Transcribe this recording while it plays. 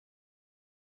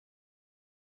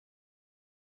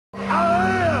I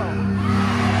am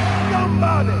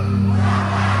somebody.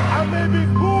 I may be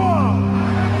poor,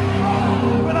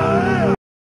 but I am.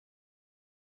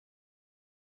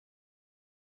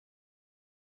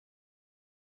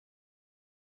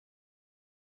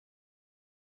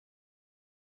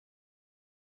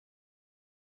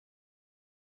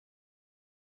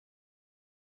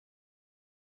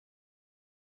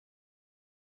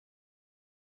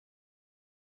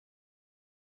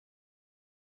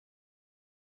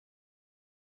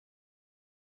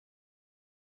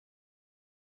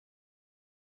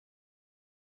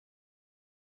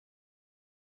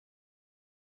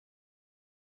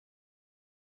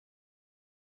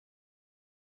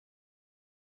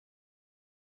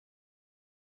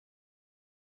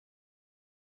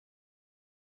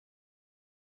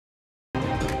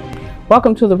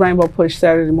 Welcome to the Rainbow Push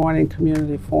Saturday Morning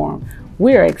Community Forum.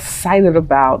 We are excited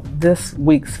about this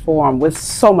week's forum with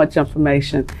so much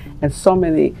information and so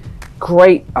many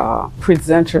great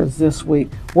presenters this week.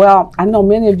 Well, I know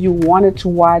many of you wanted to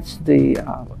watch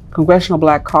the Congressional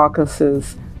Black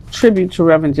Caucus's tribute to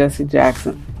Reverend Jesse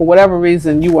Jackson. For whatever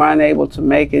reason, you were unable to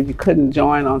make it. You couldn't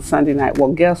join on Sunday night.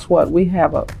 Well, guess what? We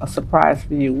have a surprise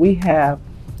for you. We have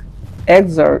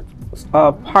excerpts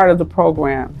of part of the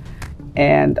program.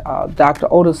 And Dr.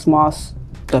 Otis Moss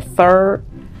III,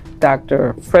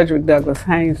 Dr. Frederick Douglass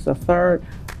Haynes III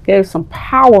gave some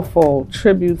powerful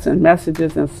tributes and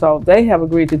messages, and so they have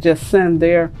agreed to just send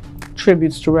their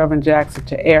tributes to Reverend Jackson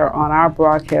to air on our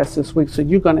broadcast this week. So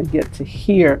you're going to get to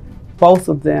hear both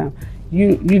of them.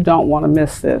 You don't want to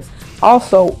miss this.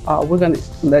 Also, we're going to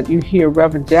let you hear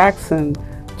Reverend Jackson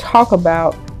talk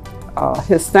about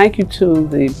his thank you to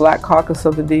the Black Caucus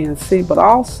of the DNC, but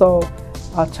also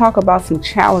talk about some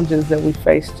challenges that we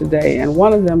face today, and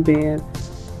one of them being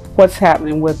what's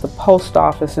happening with the post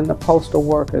office and the postal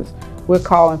workers. We're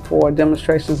calling for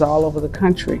demonstrations all over the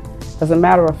country. As a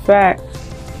matter of fact,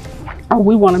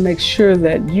 we want to make sure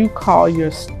that you call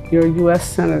your U.S.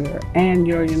 Senator and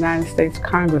your United States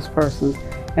Congresspersons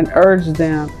and urge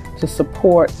them to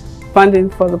support funding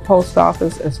for the post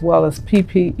office as well as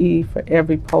PPE for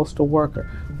every postal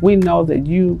worker. We know that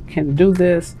you can do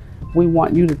this. We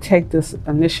want you to take this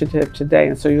initiative today,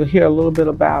 and so you'll hear a little bit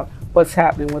about what's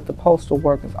happening with the postal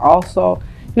workers. Also,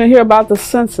 you'll hear about the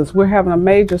census. We're having a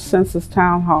major census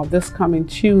town hall this coming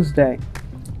Tuesday.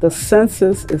 The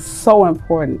census is so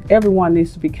important. Everyone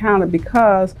needs to be counted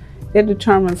because it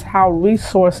determines how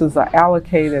resources are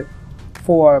allocated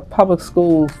for public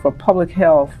schools, for public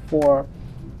health, for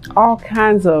all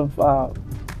kinds of,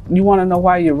 you want to know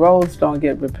why your roads don't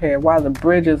get repaired, why the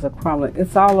bridges are crumbling.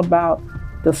 It's all about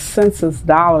the census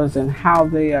dollars and how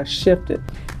they are shifted.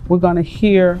 We're going to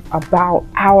hear about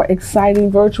our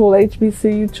exciting virtual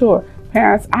HBCU tour.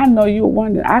 Parents, I know you're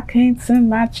wondering, I can't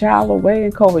send my child away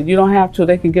in COVID. You don't have to.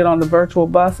 They can get on the virtual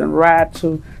bus and ride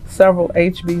to several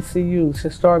HBCUs,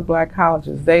 historic black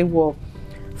colleges. They will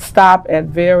stop at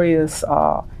various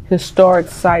historic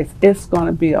sites. It's going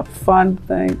to be a fun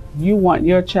thing. You want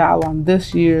your child on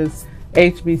this year's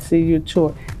HBCU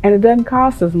tour, and it doesn't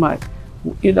cost as much.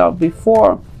 You know,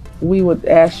 before we would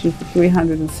ask you for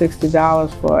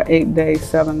 $360 for an 8-day,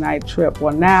 7-night trip.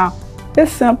 Well, now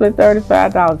it's simply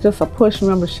 $35, just a push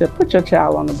membership. Put your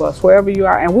child on the bus wherever you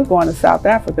are, and we're going to South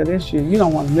Africa this year. You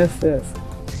don't want to miss this.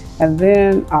 And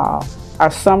then our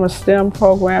summer STEM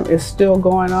program is still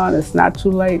going on. It's not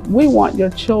too late. We want your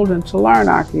children to learn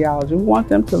archaeology. We want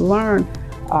them to learn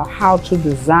how to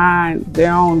design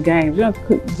their own games. You don't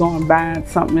have to go and buy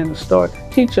something in the store.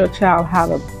 Teach your child how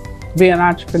to be an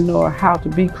entrepreneur, how to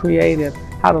be creative,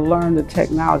 how to learn the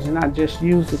technology, not just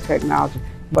use the technology.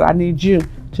 But I need you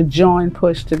to join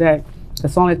PUSH today.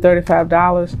 It's only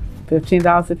 $35,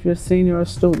 $15 if you're a senior or a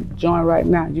student. Join right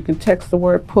now. You can text the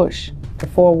word PUSH to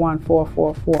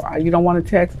 41444. You don't want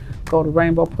to text? Go to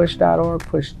rainbowpush.org,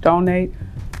 push donate,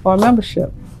 or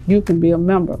membership. You can be a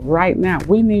member right now.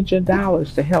 We need your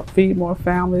dollars to help feed more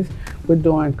families. We're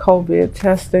doing COVID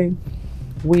testing.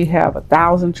 We have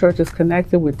 1,000 churches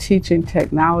connected. We're teaching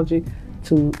technology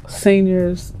to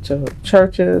seniors, to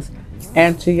churches,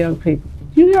 and to young people.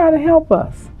 You got to help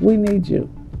us. We need you.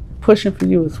 Pushing for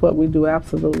you is what we do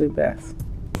absolutely best.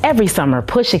 Every summer,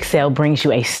 Push Excel brings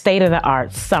you a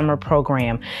state-of-the-art summer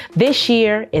program. This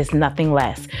year is nothing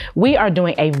less. We are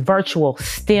doing a virtual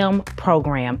STEM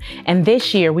program, and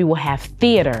this year we will have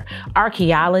theater,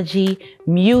 archaeology,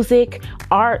 music,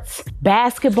 arts,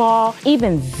 basketball,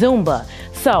 even Zumba.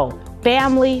 So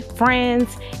family,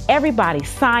 friends, everybody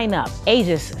sign up,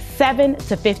 ages 7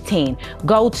 to 15.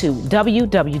 Go to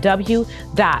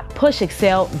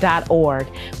www.pushexcel.org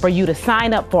for you to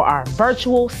sign up for our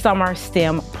virtual summer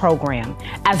STEM program.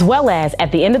 As well as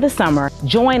at the end of the summer,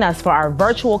 join us for our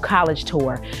virtual college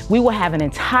tour. We will have an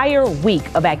entire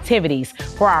week of activities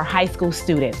for our high school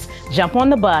students. Jump on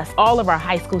the bus, all of our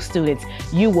high school students.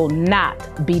 You will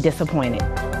not be disappointed.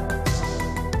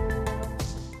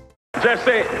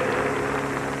 Jesse,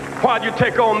 why do you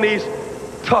take on these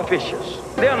tough issues?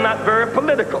 They're not very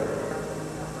political.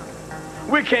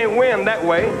 We can't win that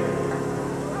way.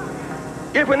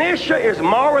 If an issue is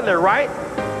morally right,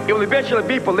 it will eventually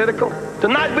be political.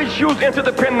 Tonight we choose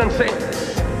interdependency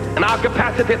and our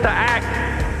capacity to act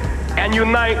and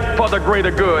unite for the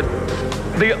greater good.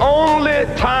 The only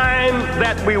time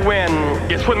that we win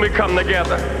is when we come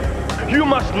together. You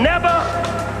must never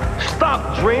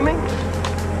stop dreaming.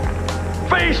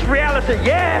 Face reality,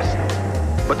 yes,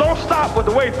 but don't stop with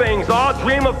the way things are.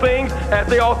 Dream of things as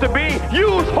they ought to be.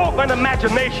 Use hope and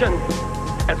imagination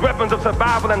as weapons of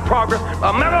survival and progress.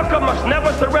 America must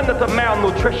never surrender to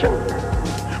malnutrition.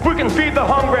 We can feed the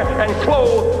hungry and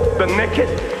clothe the naked.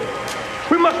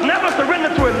 We must never surrender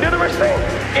to illiteracy.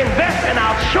 Invest in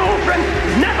our children.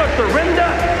 Never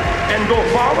surrender and go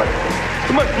forward.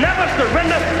 We must never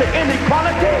surrender to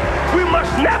inequality. We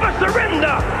must never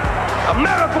surrender.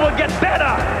 America will get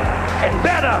better and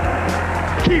better.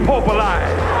 Keep hope alive.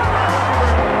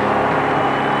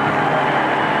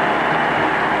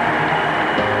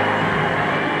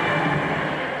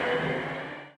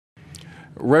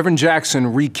 Reverend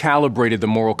Jackson recalibrated the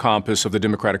moral compass of the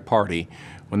Democratic Party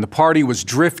when the party was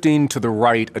drifting to the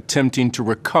right, attempting to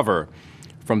recover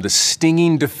from the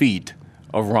stinging defeat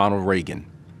of Ronald Reagan.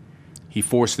 He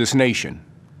forced this nation,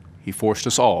 he forced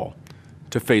us all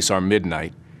to face our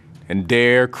midnight and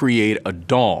dare create a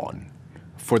dawn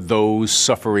for those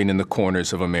suffering in the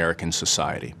corners of American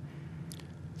society.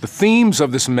 The themes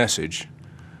of this message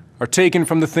are taken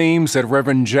from the themes that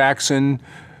Reverend Jackson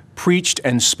preached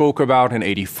and spoke about in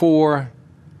 '84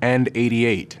 and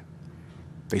 '88.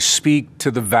 They speak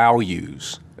to the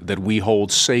values that we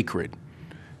hold sacred,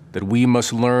 that we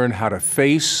must learn how to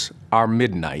face our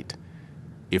midnight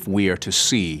if we are to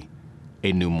see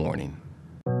a new morning.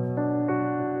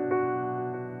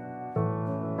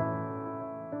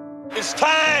 It's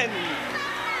time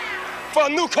for a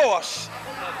new course,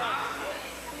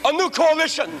 a new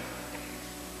coalition,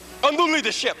 a new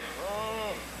leadership.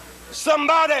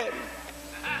 Somebody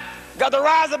got to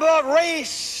rise above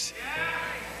race,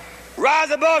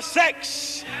 rise above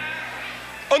sex,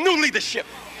 a new leadership,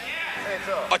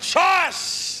 a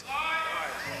choice,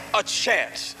 a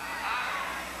chance.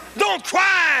 Don't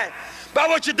cry about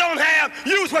what you don't have,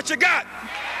 use what you got.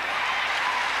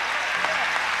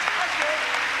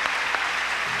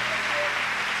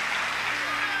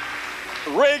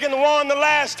 Reagan won the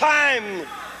last time,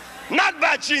 not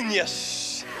by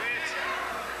genius.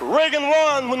 Reagan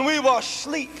won when we were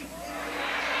asleep.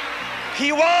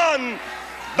 He won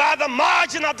by the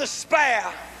margin of despair.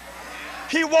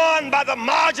 He won by the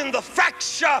margin of the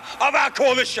fracture of our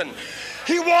coalition.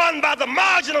 He won by the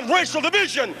margin of racial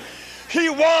division. He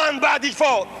won by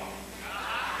default.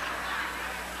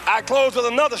 I close with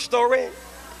another story.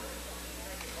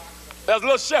 There's a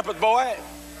little shepherd boy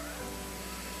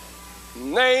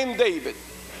named David.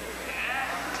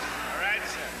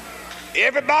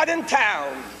 Everybody in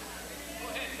town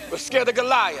was scared of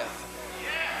Goliath.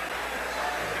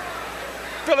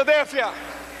 Philadelphia,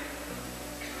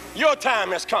 your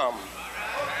time has come.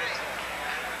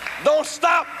 Don't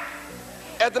stop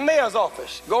at the mayor's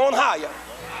office. Go on higher.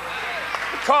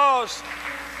 Because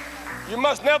you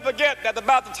must never forget that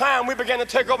about the time we began to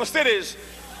take over cities,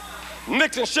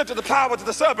 Nixon shifted the power to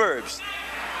the suburbs.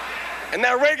 And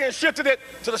now Reagan shifted it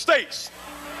to the states.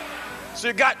 So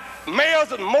you got mayors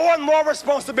with more and more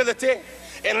responsibility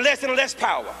and less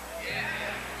power.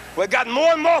 We've got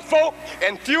more and more folk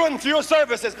and fewer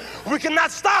services. We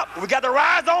cannot stop. We got to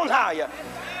rise on higher.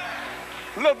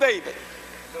 Little David.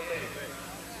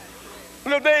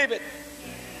 Little David.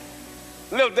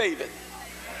 Little David.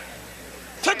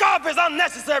 Took off his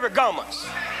unnecessary garments.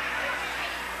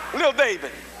 Little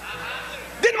David.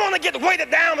 Didn't want to get weighted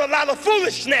down with a lot of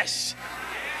foolishness.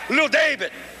 Little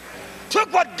David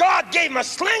took what God gave him, a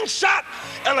slingshot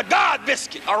and a God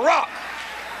biscuit, a rock.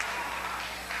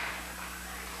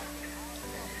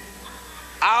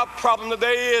 Our problem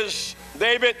today is,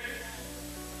 David,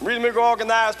 the reason we're going to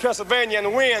organize Pennsylvania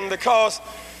and win because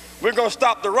we're going to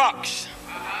stop the rocks.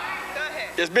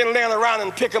 It's been laying around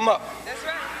and pick them up. That's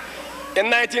right. In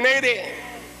 1980,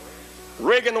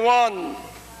 Reagan won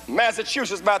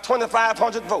Massachusetts by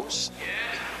 2,500 votes.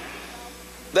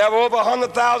 There were over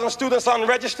 100,000 students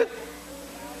unregistered,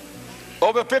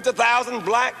 over 50,000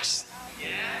 blacks,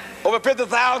 over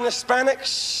 50,000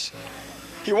 Hispanics.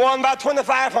 He won by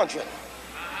 2,500.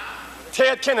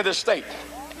 Ted Kennedy State.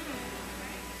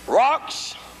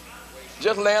 Rocks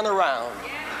just laying around.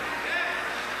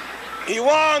 He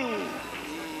won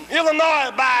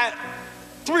Illinois by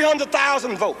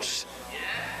 300,000 votes.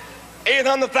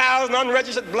 800,000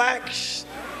 unregistered blacks,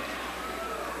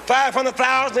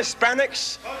 500,000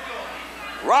 Hispanics.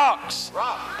 Rocks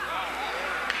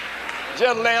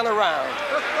just laying around.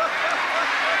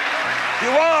 He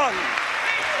won.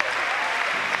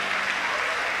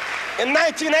 In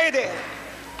 1980,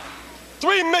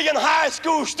 3 million high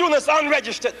school students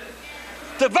unregistered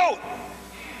to vote.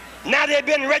 Now they've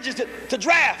been registered to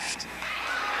draft.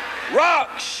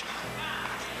 Rocks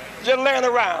just laying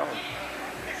around.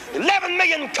 11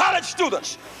 million college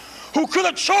students who could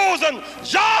have chosen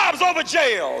jobs over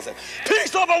jails and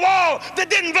peace over wall that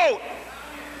didn't vote.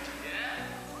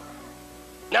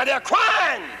 Now they're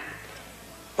crying.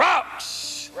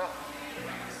 Rocks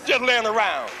just laying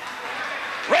around.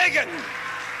 Reagan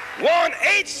won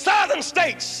 8 southern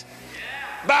states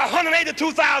by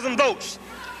 182,000 votes.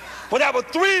 But there were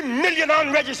 3 million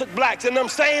unregistered blacks in them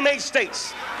same 8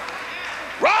 states.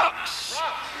 Rocks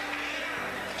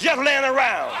just laying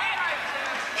around.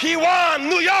 He won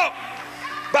New York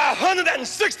by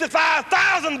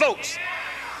 165,000 votes.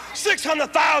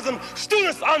 600,000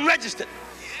 students unregistered.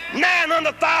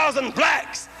 900,000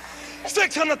 blacks.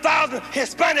 600,000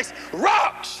 Hispanics.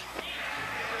 Rocks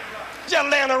just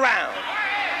laying around.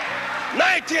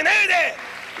 1980,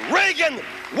 Reagan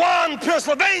won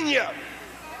Pennsylvania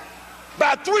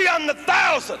by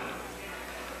 300,000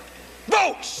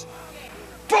 votes.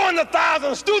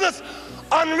 400,000 students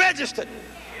unregistered.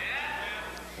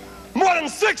 More than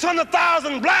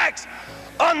 600,000 blacks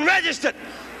unregistered.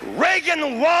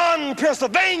 Reagan won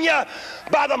Pennsylvania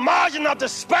by the margin of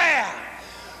despair,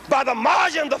 by the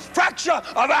margin of the fracture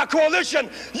of our coalition.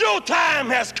 Your time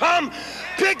has come.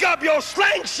 Pick up your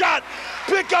slingshot.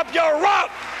 Pick up your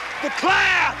rock.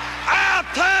 Declare our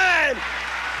time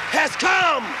has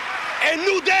come. A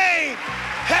new day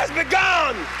has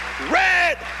begun.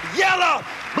 Red, yellow,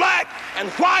 black, and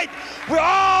white, we're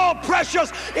all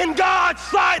precious in God's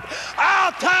sight.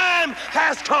 Our time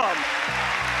has come.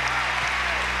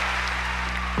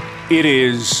 It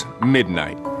is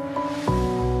midnight.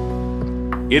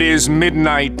 It is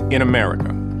midnight in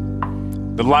America.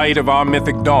 The light of our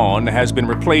mythic dawn has been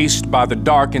replaced by the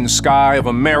darkened sky of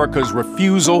America's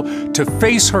refusal to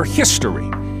face her history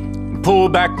and pull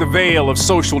back the veil of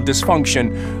social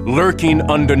dysfunction lurking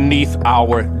underneath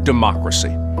our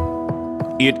democracy.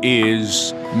 It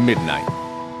is midnight.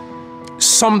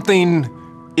 Something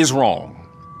is wrong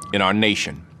in our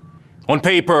nation. On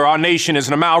paper, our nation is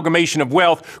an amalgamation of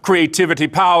wealth, creativity,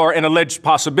 power, and alleged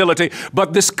possibility,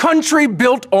 but this country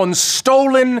built on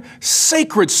stolen,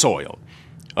 sacred soil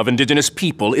of indigenous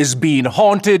people is being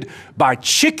haunted by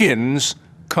chickens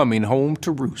coming home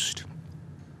to roost.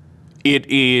 It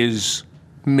is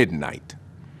midnight.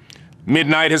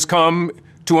 Midnight has come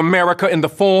to America in the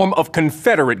form of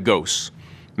Confederate ghosts,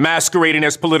 masquerading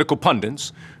as political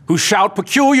pundits who shout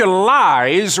peculiar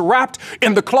lies wrapped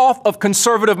in the cloth of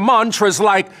conservative mantras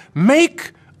like,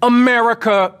 "Make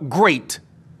America great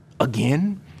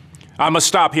again." I must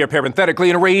stop here parenthetically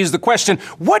and raise the question,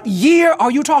 what year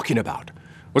are you talking about?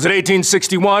 Was it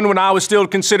 1861 when I was still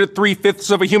considered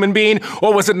 3/5 of a human being?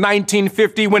 Or was it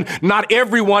 1950 when not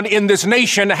everyone in this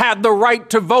nation had the right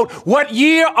to vote? What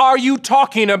year are you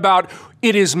talking about?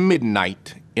 It is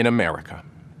midnight in America.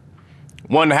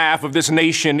 One half of this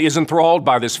nation is enthralled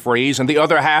by this phrase, and the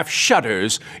other half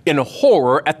shudders in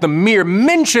horror at the mere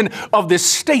mention of this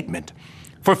statement,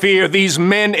 for fear these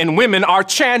men and women are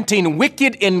chanting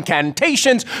wicked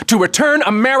incantations to return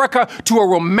America to a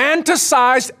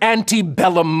romanticized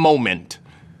antebellum moment.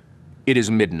 It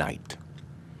is midnight.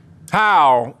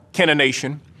 How can a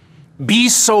nation be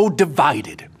so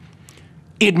divided?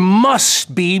 It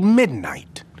must be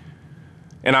midnight.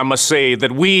 And I must say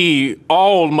that we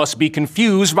all must be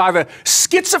confused by the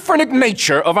schizophrenic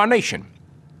nature of our nation.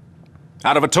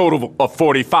 Out of a total of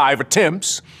 45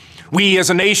 attempts, we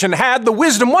as a nation had the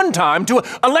wisdom one time to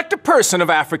elect a person of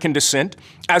African descent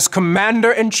as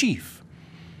commander-in-chief.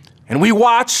 And we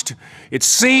watched, it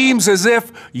seems as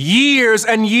if years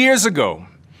and years ago,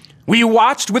 we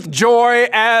watched with joy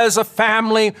as a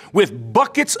family with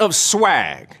buckets of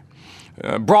swag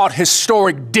brought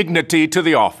historic dignity to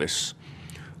the office.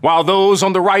 While those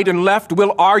on the right and left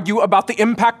will argue about the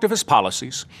impact of his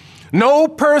policies, no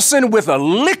person with a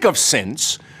lick of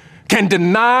sense can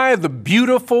deny the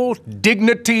beautiful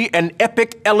dignity and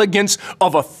epic elegance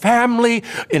of a family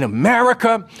in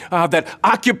America that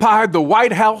occupied the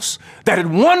White House, that at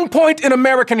one point in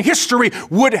American history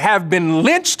would have been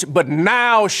lynched, but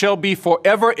now shall be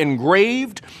forever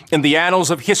engraved in the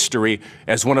annals of history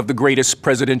as one of the greatest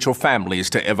presidential families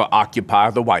to ever occupy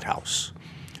the White House.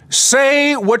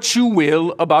 Say what you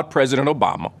will about President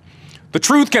Obama. The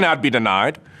truth cannot be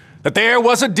denied that there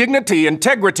was a dignity,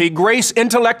 integrity, grace,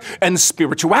 intellect, and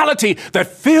spirituality that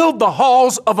filled the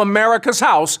halls of America's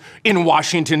house in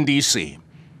Washington, D.C.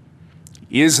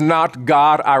 Is not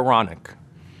God ironic?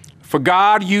 For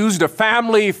God used a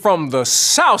family from the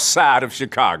south side of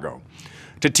Chicago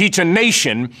to teach a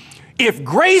nation, if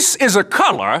grace is a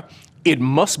color, it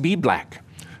must be black.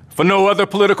 For no other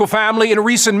political family in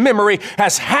recent memory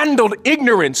has handled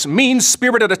ignorance,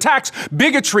 mean-spirited attacks,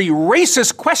 bigotry,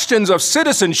 racist questions of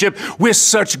citizenship with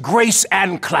such grace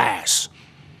and class.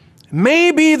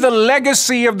 Maybe the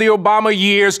legacy of the Obama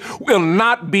years will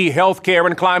not be health care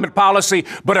and climate policy,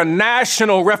 but a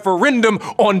national referendum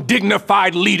on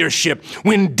dignified leadership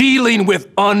when dealing with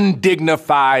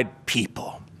undignified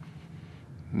people.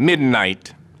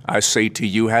 Midnight, I say to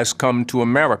you, has come to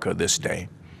America this day.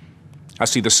 I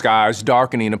see the skies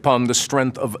darkening upon the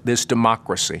strength of this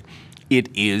democracy. It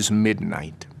is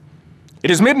midnight. It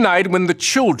is midnight when the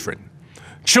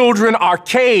children are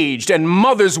caged and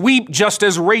mothers weep just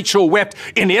as Rachel wept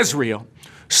in Israel.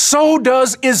 So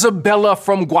does Isabella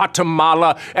from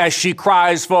Guatemala as she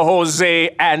cries for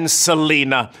Jose and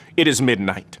Selena. It is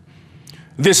midnight.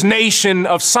 This nation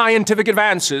of scientific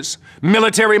advances,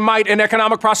 military might, and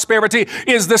economic prosperity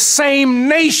is the same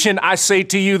nation, I say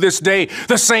to you this day,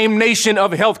 the same nation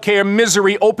of healthcare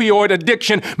misery, opioid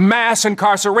addiction, mass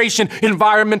incarceration,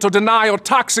 environmental denial,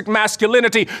 toxic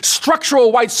masculinity,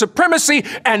 structural white supremacy,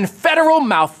 and federal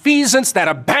malfeasance that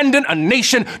abandoned a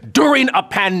nation during a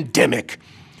pandemic.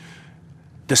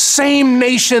 The same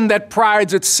nation that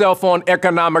prides itself on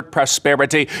economic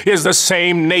prosperity is the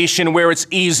same nation where it's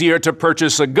easier to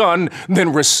purchase a gun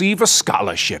than receive a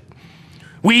scholarship.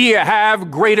 We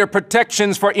have greater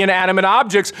protections for inanimate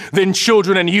objects than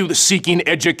children and youth seeking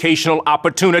educational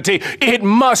opportunity. It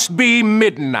must be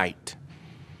midnight.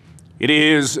 It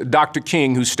is Dr.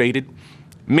 King who stated,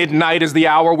 "Midnight is the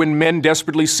hour when men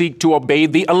desperately seek to obey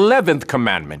the 11th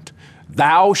commandment.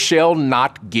 Thou shalt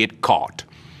not get caught."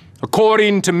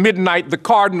 According to midnight, the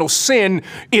cardinal sin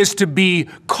is to be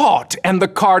caught, and the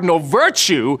cardinal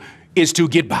virtue is to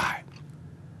get by.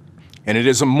 And it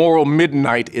is a moral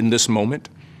midnight in this moment.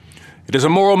 It is a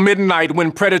moral midnight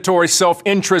when predatory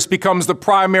self-interest becomes the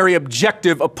primary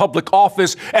objective of public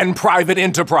office and private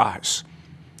enterprise.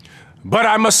 But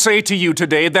I must say to you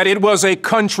today that it was a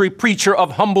country preacher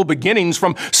of humble beginnings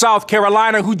from South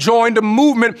Carolina who joined a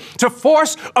movement to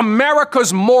force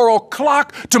America's moral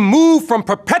clock to move from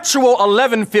perpetual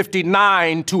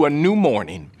 11:59 to a new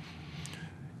morning.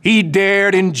 He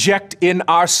dared inject in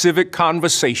our civic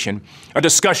conversation a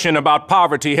discussion about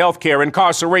poverty, healthcare,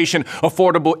 incarceration,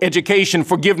 affordable education,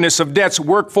 forgiveness of debts,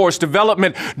 workforce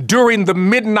development during the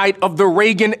midnight of the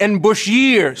Reagan and Bush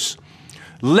years.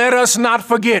 Let us not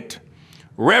forget,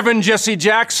 Reverend Jesse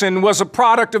Jackson was a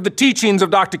product of the teachings of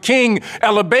Dr. King,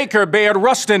 Ella Baker, Bayard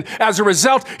Rustin. As a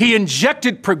result, he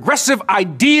injected progressive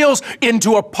ideals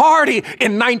into a party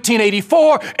in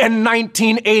 1984 and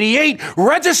 1988,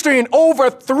 registering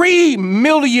over 3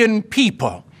 million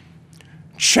people,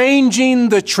 changing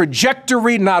the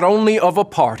trajectory not only of a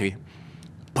party,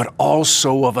 but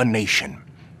also of a nation.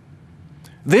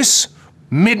 This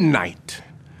midnight,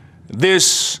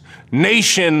 this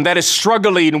nation that is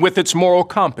struggling with its moral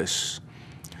compass.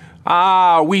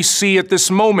 We see at this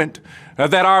moment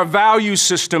that our value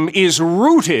system is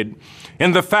rooted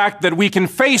in the fact that we can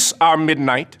face our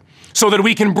midnight so that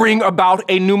we can bring about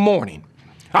a new morning.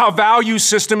 Our value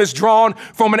system is drawn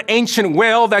from an ancient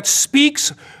well that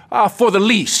speaks for the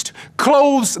least,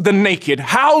 clothes the naked,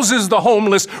 houses the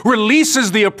homeless,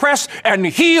 releases the oppressed, and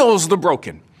heals the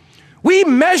broken. We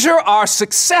measure our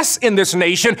success in this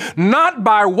nation not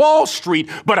by Wall Street,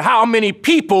 but how many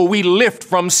people we lift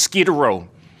from Skid Row.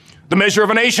 The measure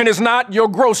of a nation is not your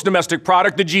gross domestic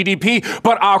product, the GDP,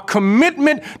 but our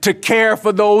commitment to care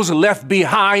for those left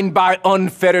behind by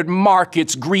unfettered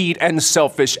markets, greed, and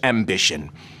selfish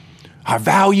ambition. Our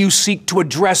values seek to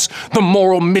address the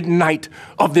moral midnight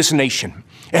of this nation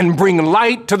and bring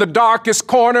light to the darkest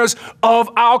corners of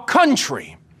our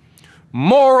country.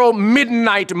 Moral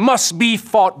midnight must be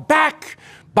fought back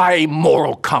by a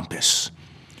moral compass.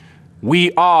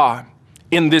 We are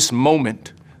in this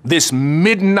moment, this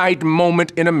midnight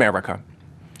moment in America.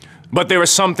 But there is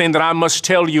something that I must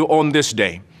tell you on this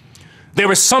day.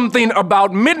 There is something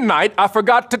about midnight I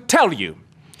forgot to tell you.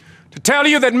 To tell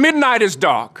you that midnight is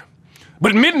dark,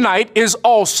 but midnight is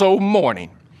also morning.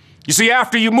 You see,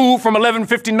 after you move from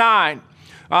 11:59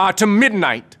 to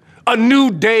midnight, a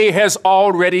new day has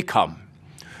already come.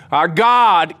 Our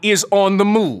God is on the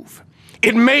move.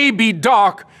 It may be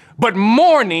dark, but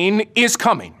morning is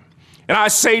coming. And I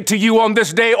say to you on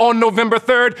this day, on November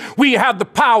 3rd, we have the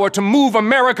power to move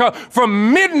America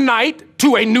from midnight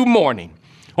to a new morning.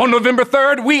 On November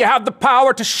 3rd, we have the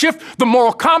power to shift the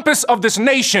moral compass of this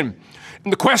nation.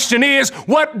 And the question is,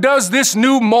 what does this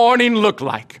new morning look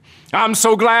like? I'm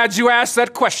so glad you asked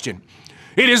that question.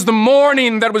 It is the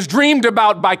morning that was dreamed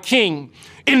about by King,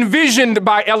 envisioned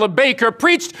by Ella Baker,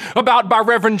 preached about by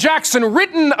Reverend Jackson,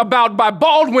 written about by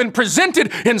Baldwin, presented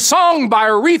in song by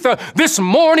Aretha. This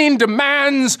morning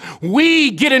demands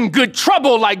we get in good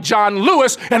trouble like John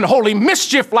Lewis and holy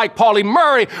mischief like Pauli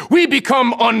Murray. We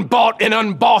become unbought and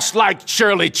unbossed like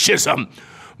Shirley Chisholm.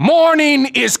 Morning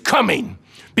is coming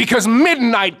because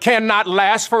midnight cannot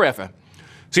last forever.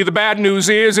 See, the bad news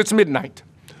is it's midnight.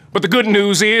 But the good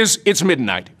news is it's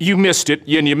midnight. You missed it,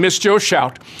 and you missed your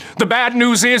shout. The bad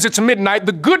news is it's midnight.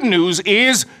 The good news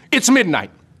is it's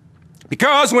midnight.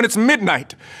 Because when it's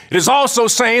midnight, it is also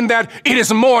saying that it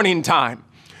is morning time.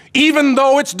 Even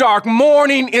though it's dark,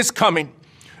 morning is coming.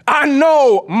 I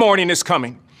know morning is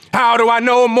coming. How do I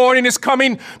know morning is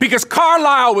coming? Because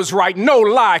Carlyle was right. No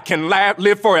lie can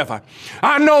live forever.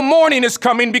 I know morning is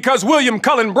coming because William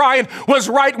Cullen Bryant was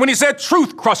right when he said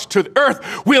truth crushed to the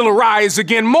earth will rise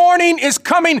again. Morning is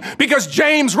coming because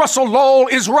James Russell Lowell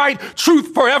is right.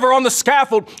 Truth forever on the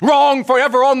scaffold, wrong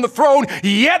forever on the throne,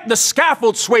 yet the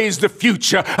scaffold sways the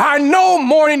future. I know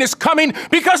morning is coming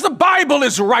because the Bible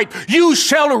is right. You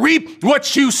shall reap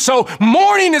what you sow.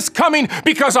 Morning is coming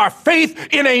because our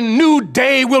faith in a new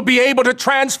day will be able to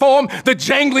transform the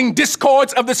jangling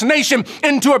discords of this nation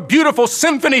into a beautiful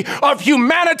symphony of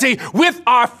humanity. With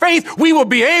our faith, we will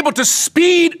be able to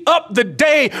speed up the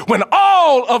day when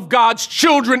all of God's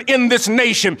children in this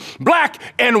nation, black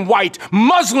and white,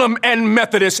 Muslim and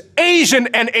Methodist, Asian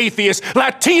and atheist,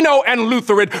 Latino and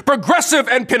Lutheran, progressive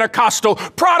and Pentecostal,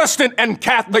 Protestant and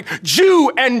Catholic,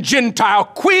 Jew and Gentile,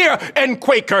 queer and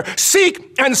Quaker,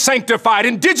 Sikh and sanctified,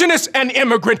 indigenous and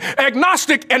immigrant,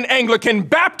 agnostic and Anglican,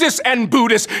 Baptist and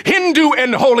Buddhist, Hindu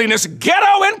and holiness,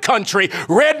 ghetto and country,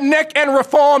 redneck and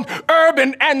reformed,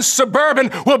 urban and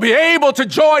suburban will be able to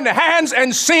join hands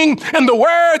and sing in the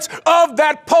words of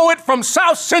that poet from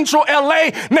South Central LA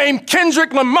named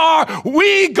Kendrick Lamar.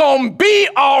 We gonna be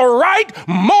all right.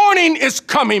 Morning is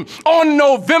coming on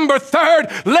November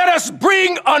 3rd. Let us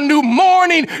bring a new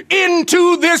morning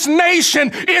into this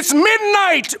nation. It's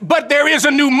midnight, but there is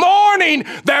a new morning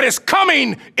that is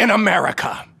coming in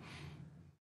America.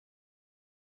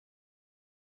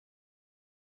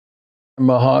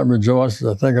 My heart rejoices.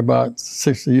 I think about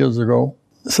 60 years ago,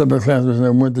 several classmates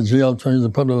went to jail trying to use the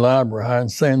public library. How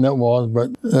insane that was.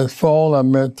 But that fall, I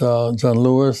met John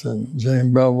Lewis and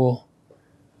James Bevel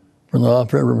from the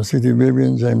Lafayette River, C.T.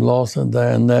 Vivian, James Lawson,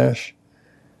 Diane Nash.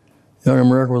 Young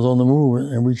America was on the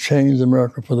move, and we changed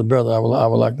America for the better, I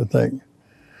would like to think.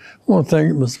 I want to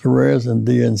thank Mr. Perez and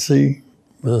DNC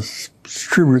for this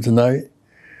tribute tonight.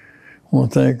 I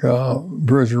want to thank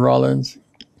Bridget Rollins,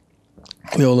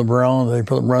 Leola Brown, they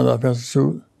put Brown Life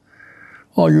Institute.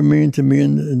 All you mean to me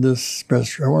in this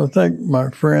special. I want to thank my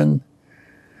friend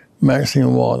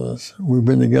Maxine Waters. We've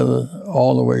been together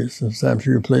all the way since time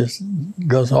she replaced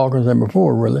Gus Hawkins and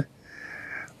before, really.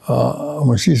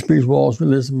 When she speaks, Walls, we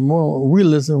listen more. We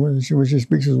listen when she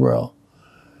speaks as well.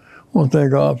 I want to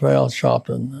thank God for Al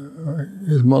Sharpton.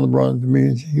 His mother brought him to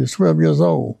me. He was 12 years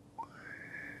old.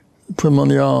 Put him on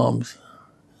the arms.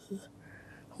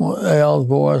 Al's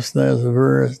voice now is a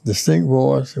very distinct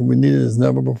voice, and we need it as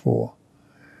never before.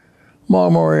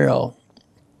 Mark Morial,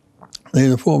 they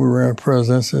before we ran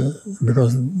presidency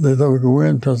because they thought we could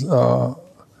win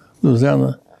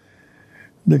Louisiana.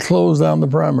 They closed down the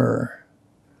primary.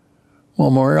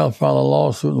 Mark Morial filed a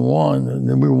lawsuit and won, and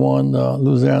then we won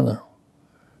Louisiana.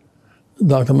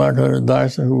 Dr. Michael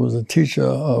Dyson, who was a teacher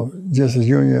of Justice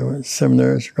Union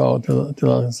Seminary, Chicago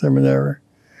Theological Seminary.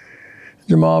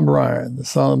 Jamal Bryant, the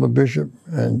son of a bishop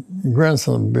and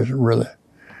grandson of a bishop, really.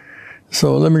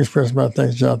 So let me express my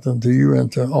thanks, Jonathan, to you and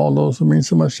to all those who mean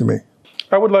so much to me.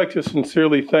 I would like to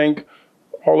sincerely thank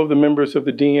all of the members of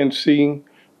the DNC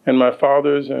and my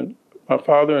father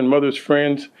and mother's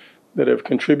friends that have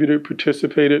contributed,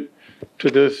 participated to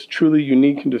this truly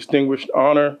unique and distinguished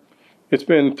honor. It's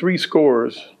been 3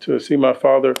 scores to see my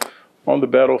father on the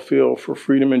battlefield for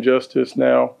freedom and justice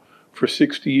now for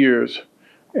 60 years.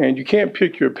 And you can't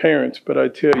pick your parents, but I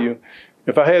tell you,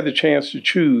 if I had the chance to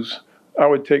choose, I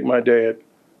would take my dad.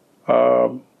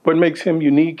 What makes him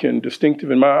unique and distinctive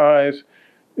in my eyes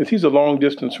is he's a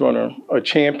long-distance runner, a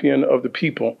champion of the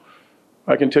people.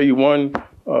 I can tell you one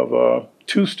of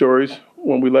two stories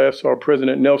when we last saw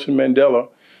President Nelson Mandela,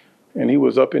 and he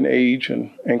was up in age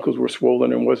and ankles were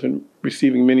swollen and wasn't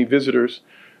receiving many visitors.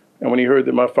 And when he heard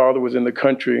that my father was in the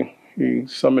country, he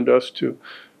summoned us to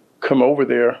come over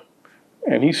there.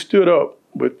 And he stood up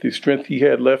with the strength he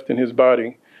had left in his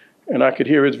body. And I could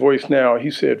hear his voice now. He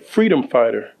said, "Freedom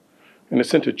fighter." And it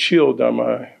sent a chill down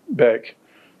my back.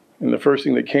 And the first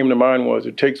thing that came to mind was,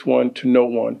 it takes one to know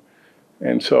one.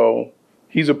 And so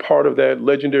he's a part of that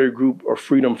legendary group of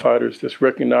freedom fighters that's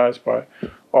recognized by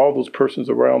all those persons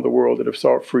around the world that have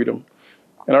sought freedom.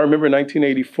 And I remember in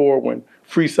 1984 when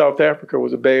Free South Africa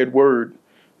was a bad word,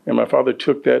 and my father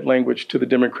took that language to the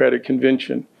Democratic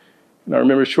Convention. And I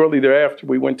remember shortly thereafter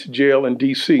we went to jail in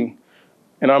D.C.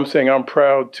 And I'm saying I'm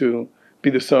proud to be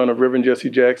the son of Reverend Jesse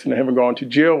Jackson and having gone to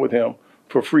jail with him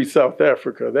for Free South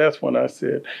Africa. That's when I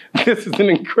said, this is an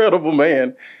incredible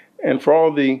man. And for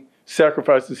all the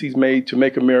sacrifices he's made to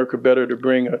make America better, to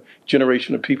bring a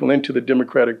generation of people into the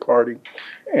Democratic Party.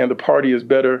 And the party is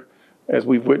better, as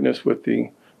we've witnessed with the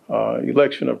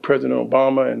election of President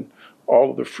Obama and all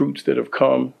of the fruits that have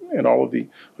come and all of the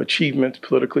achievements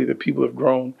politically that people have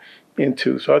grown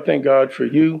into. So I thank God for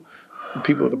you, the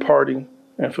people of the party,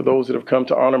 and for those that have come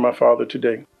to honor my father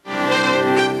today.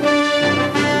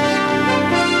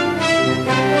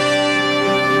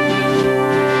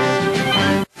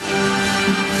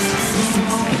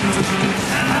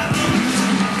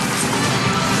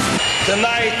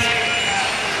 Tonight,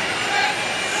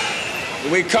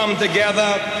 we come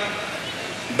together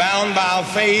bound by our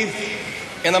faith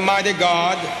in a mighty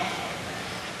God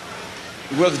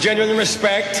with genuine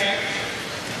respect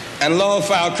and love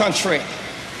for our country,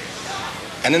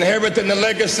 and inheriting the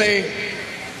legacy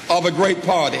of a great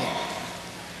party.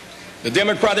 The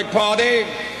Democratic Party,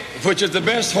 which is the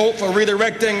best hope for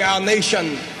redirecting our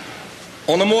nation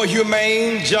on a more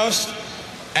humane, just,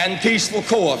 and peaceful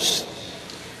course.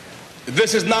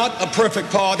 This is not a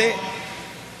perfect party.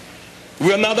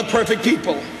 We are not a perfect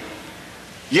people,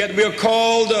 yet we are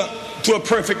called to a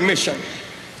perfect mission.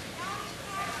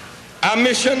 Our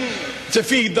mission: to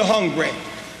feed the hungry,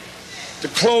 to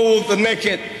clothe the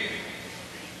naked,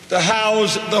 to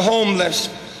house the homeless,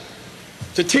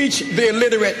 to teach the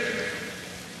illiterate,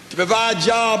 to provide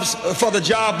jobs for the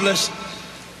jobless,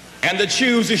 and to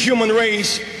choose the human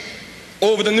race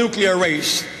over the nuclear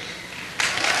race.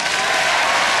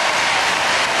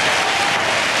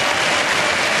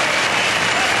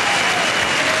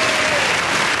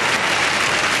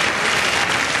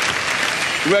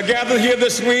 We are gathered here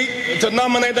this week to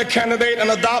nominate a candidate and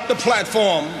adopt a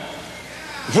platform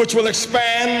which will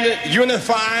expand,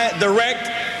 unify, direct,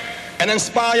 and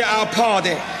inspire our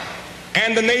party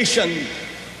and the nation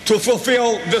to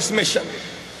fulfill this mission.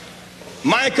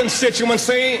 My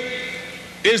constituency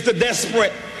is the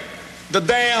desperate, the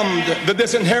damned, the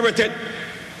disinherited,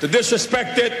 the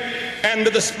disrespected, and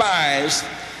the despised.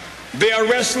 They are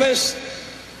restless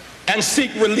and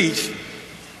seek relief.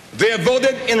 They have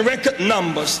voted in record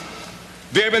numbers.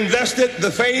 They have invested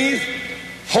the faith,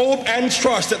 hope, and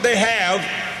trust that they have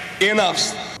in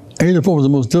us. 84 was the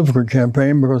most difficult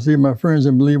campaign because even my friends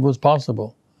didn't believe it was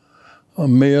possible.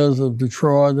 Mayors of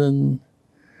Detroit and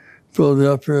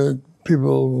Philadelphia,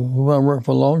 people who I've worked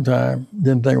for a long time,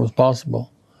 didn't think it was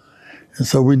possible. And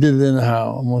so we did it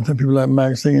anyhow. I want to thank people like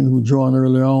Maxine, who joined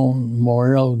early on,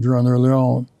 Moriel, who joined early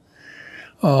on.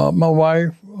 My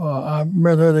wife, I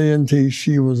met her at A&T.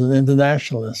 She was an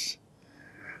internationalist.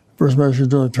 First met her, she was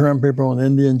doing a term paper on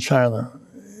India and China.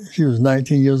 She was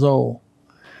 19 years old.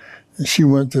 And she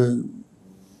went to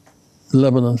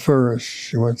Lebanon first.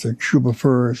 She went to Cuba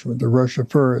first, went to Russia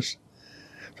first.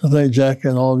 So thank Jackie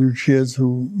and all of you kids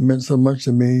who meant so much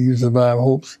to me. You survived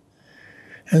hopes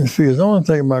and fears. I want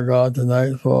to thank my God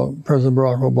tonight for President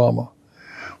Barack Obama.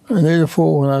 In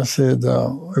 84, when I said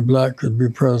a black could be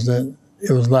president,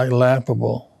 it was like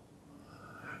laughable.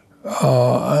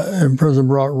 And President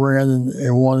Barack ran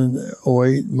and won in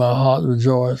 08. My heart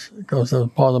rejoiced because that was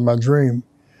part of my dream.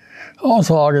 I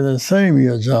also argued in the same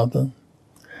year, Jonathan,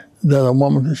 that a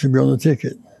woman should be on the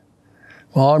ticket.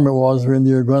 My argument was for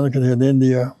India Uganda could hit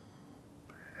India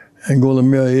and Golda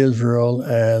Meir Israel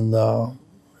and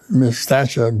Miss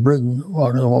Thatcher Britain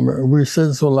walking a woman. We said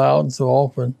it so loud and so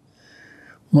often,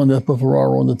 Monday I put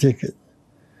Ferraro on the ticket.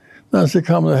 Now I said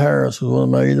Kamala Harris was one of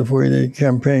my 84-88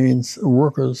 campaigns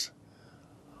workers.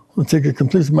 The ticket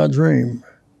completes my dream.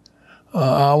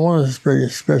 I want to pay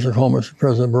special homage to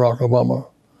President Barack Obama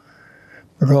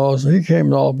because he came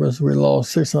to office, we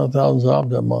lost 600,000 jobs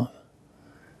that month.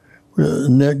 We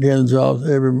net gained jobs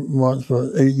every month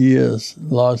for 8 years.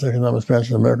 Largest economic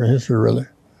expansion in American history, really.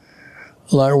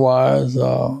 Likewise,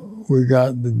 we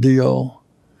got the deal,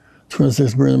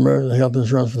 26 million American health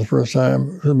insurance for the first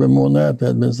time. It could have been more than that if there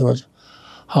had been so much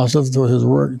hostility toward his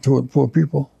work, toward poor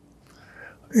people.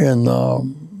 In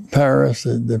Paris,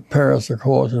 the Paris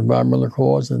Accords, environmental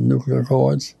accords, and nuclear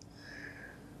accords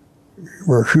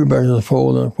were Quebec as a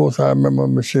fold. And of course, I remember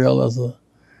Michelle as a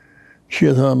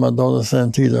kid, her and my daughter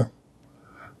Santita,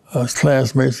 as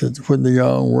classmates at Whitney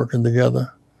Young, working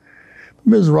together.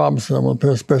 Ms. Robinson, I want to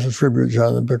pay a special tribute,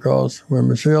 Johnny, because when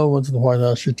Michelle went to the White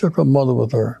House, she took her mother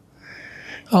with her.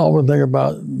 I always think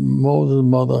about Moses'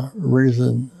 mother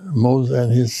raising Moses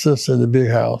and his sister in the big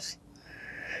house.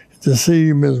 To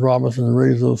see Ms. Robinson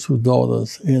raise those two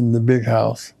daughters in the big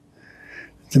house,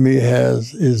 to me,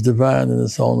 is divine in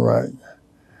its own right.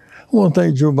 I want to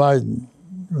thank Joe Biden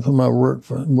for my work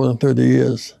for more than 30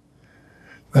 years,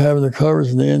 for having the courage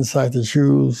and the insight to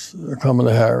choose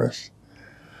Kamala Harris.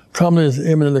 Kamala is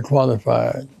eminently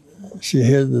qualified. She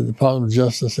headed the Department of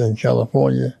Justice in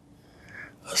California,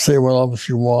 a statewide office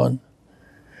she won.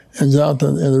 And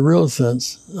Jonathan, in the real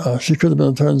sense, she could have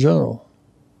been Attorney General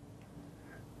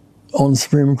on the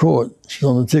Supreme Court. She's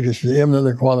on the ticket. She's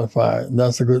eminently qualified, and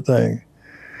that's a good thing.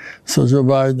 So Joe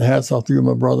Biden, hats off to you,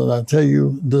 my brother. And I tell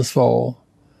you, this fall,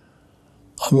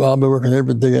 I'll be working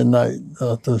every day and night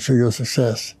to show your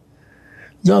success.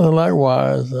 Jonathan,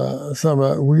 likewise,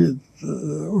 we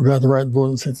got the right to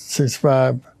vote in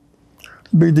 65.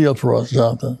 Big deal for us,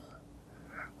 Jonathan.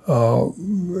 The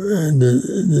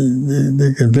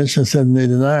convention in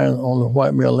 1789, only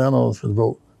white male landowners could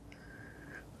vote.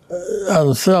 Out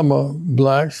of Selma,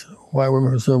 blacks, white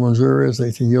women who serve on juries,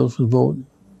 18 years old could vote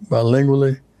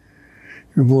bilingually.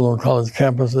 You vote on college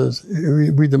campuses.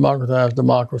 We democratized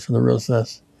democracy in the real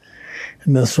sense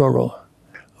in this struggle.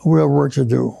 We have work to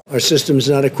do. Our system's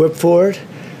not equipped for it.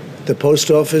 The post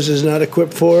office is not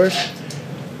equipped for it.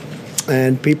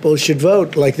 And people should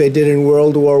vote like they did in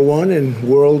World War I and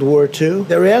World War II.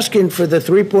 They're asking for the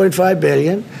 $3.5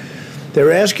 billion.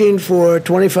 They're asking for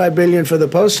 $25 billion for the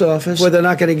post office, where they're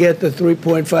not going to get the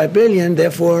 $3.5 billion.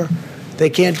 Therefore, they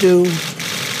can't do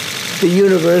the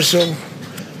universal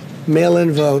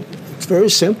mail-in vote. It's very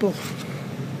simple.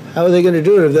 How are they going to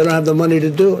do it if they don't have the money to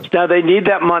do it? Now, they need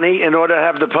that money in order to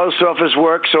have the post office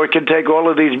work so it can take all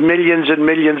of these millions and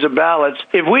millions of ballots.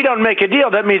 If we don't make a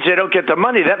deal, that means they don't get the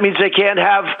money. That means they can't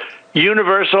have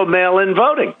universal mail-in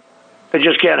voting. They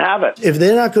just can't have it. If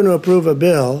they're not going to approve a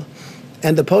bill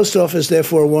and the post office,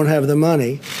 therefore, won't have the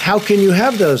money, how can you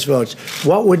have those votes?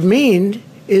 What would mean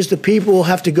is the people will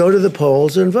have to go to the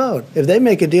polls and vote. If they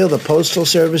make a deal, the Postal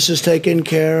Service is taken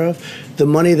care of, the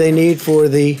money they need for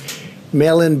the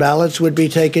mail-in ballots would be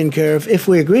taken care of if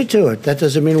we agree to it. That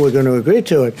doesn't mean we're going to agree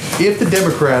to it. If the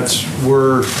Democrats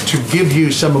were to give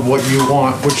you some of what you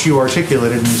want, which you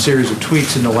articulated in a series of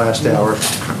tweets in the last hour,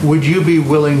 would you be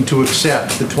willing to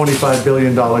accept the $25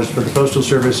 billion for the Postal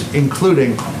Service,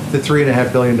 including the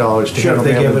 $3.5 billion to sure, if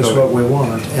they give us what we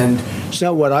want. And it's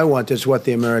not what I want, it's what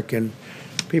the American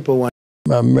people want.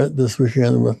 I met this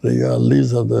weekend with the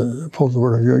leaders of the Postal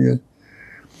Workers Union.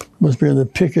 Must be in the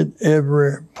picket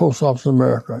every post office in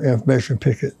America, information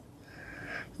picket.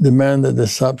 Demand that they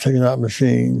stop taking out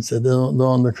machines, that they don't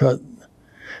undercut.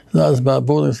 It's not just about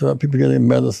voting, it's about people getting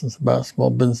medicines, about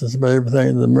small businesses, about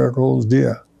everything that America holds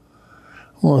dear.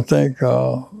 I want to thank,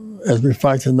 as we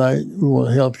fight tonight, we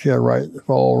want health care right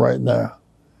for all right now.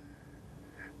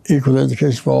 Equal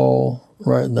education for all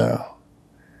right now.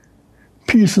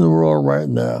 Peace in the world right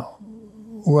now.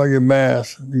 Wear your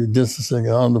mask, your distancing,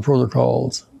 and on the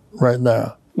protocols right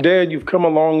now. Dad, you've come a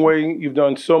long way. You've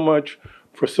done so much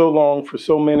for so long, for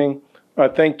so many. I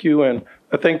thank you, and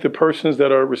I thank the persons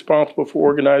that are responsible for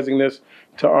organizing this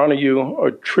to honor you,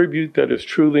 a tribute that is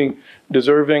truly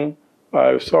deserving.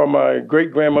 I saw my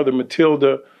great-grandmother,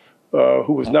 Matilda,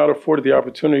 who was not afforded the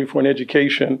opportunity for an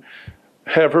education,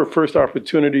 have her first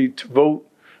opportunity to vote.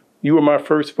 You were my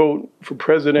first vote for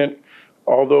president.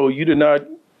 Although you did not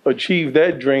achieve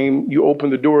that dream, you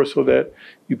opened the door so that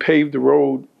you paved the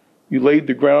road, you laid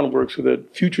the groundwork so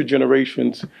that future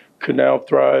generations could now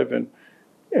thrive and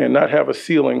not have a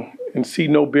ceiling and see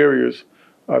no barriers.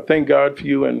 Thank God for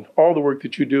you and all the work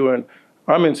that you do. And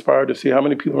I'm inspired to see how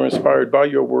many people are inspired by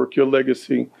your work, your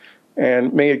legacy,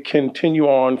 and may it continue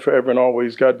on forever and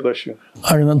always. God bless you.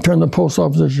 I can turn the post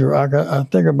office issue. I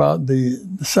think about the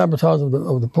sabotage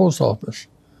of the post office.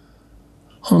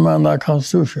 Undermine our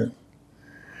Constitution.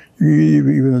 You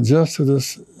can adjust to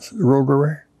this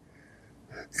roguery.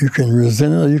 You can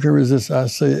resent it or you can resist. I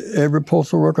say every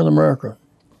postal worker in America,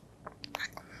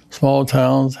 small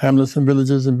towns, hamlets and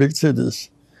villages and big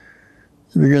cities,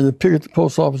 We began to picket the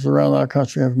post office around our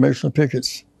country, informational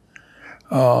pickets.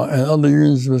 And other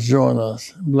unions was joining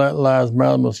us. Black Lives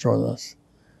Matter was joining us.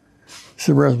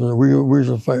 Civil rights, we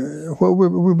should fight. Well,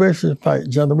 we basically fight,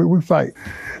 Jonathan. We fight.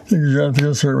 Thank you, Jonathan, for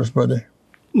your service, buddy.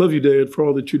 Love you, Dad, for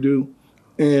all that you do.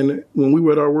 And when we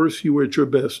were at our worst, you were at your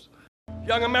best.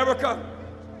 Young America,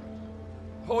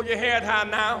 hold your head high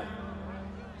now.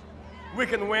 We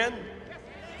can win.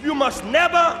 You must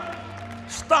never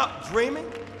stop dreaming.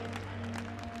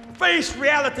 Face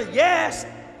reality, yes,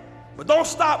 but don't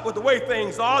stop with the way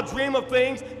things are. Dream of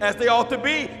things as they ought to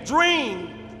be.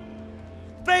 Dream.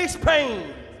 Face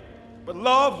pain, but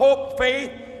love, hope,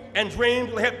 faith, and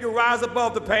dreams will help you rise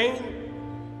above the pain.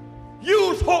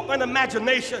 Use hope and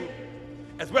imagination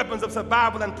as weapons of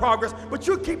survival and progress, but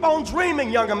you keep on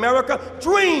dreaming, young America.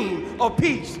 Dream of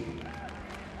peace.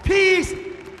 Peace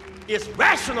is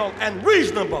rational and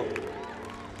reasonable.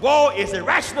 War is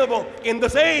irrational in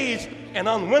this age and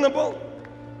unwinnable.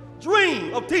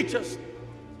 Dream of teachers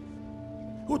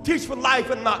who teach for life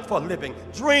and not for living.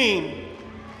 Dream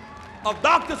of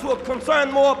doctors who are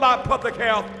concerned more about public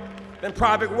health than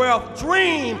private wealth.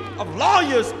 Dream of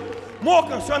lawyers more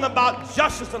concerned about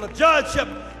justice and the judgeship.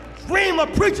 Dream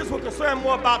of preachers who are concerned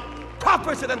more about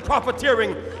prophecy than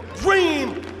profiteering.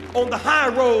 Dream on the high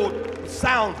road with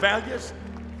sound values.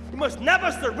 You must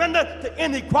never surrender to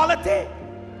inequality.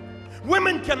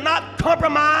 Women cannot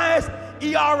compromise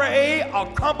ERA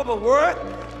or comparable word.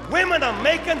 Women are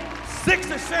making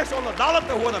 60 cents on the dollar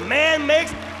to what a man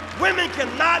makes. Women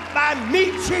cannot buy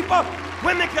meat cheaper.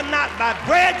 Women cannot buy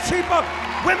bread cheaper.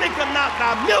 Women cannot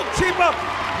buy milk cheaper.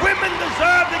 Women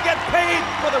deserve to get paid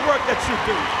for the work that you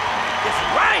do. It's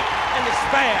right and it's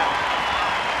fair.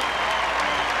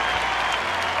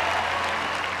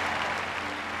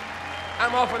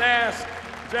 I'm often asked,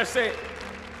 Jesse,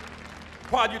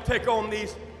 why do you take on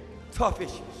these tough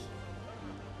issues?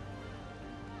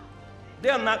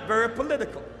 They're not very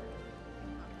political.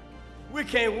 We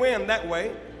can't win that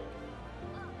way.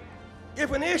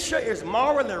 If an issue is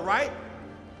morally right,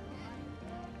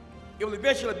 it will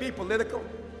eventually be political.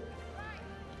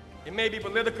 It may be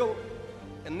political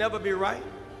and never be right.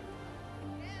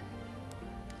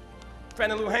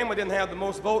 Fannie Lou Hamer didn't have the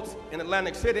most votes in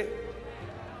Atlantic City,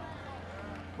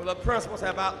 but her principles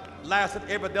have outlasted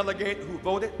every delegate who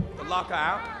voted to lock her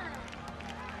out.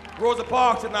 Rosa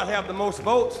Parks did not have the most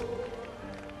votes,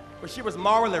 but she was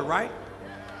morally right.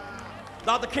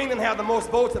 Dr. King didn't have the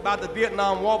most votes about the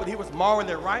Vietnam War, but he was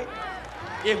morally right.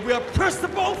 If we're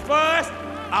principle first,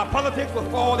 our politics will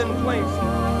fall in place.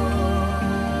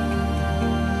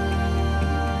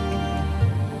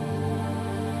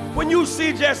 When you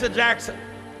see Jesse Jackson,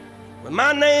 when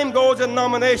my name goes in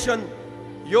nomination,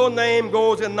 your name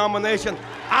goes in nomination.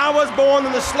 I was born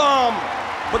in the slum,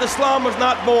 but the slum was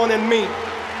not born in me.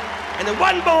 And it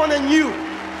wasn't born in you,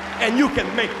 and you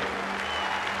can make it.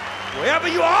 Wherever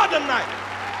you are tonight,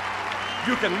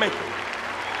 you can make it.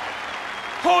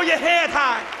 Hold your head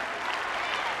high.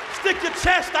 Stick your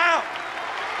chest out.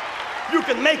 You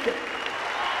can make it.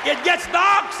 It gets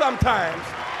dark sometimes,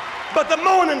 but the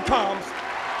morning comes.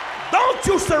 Don't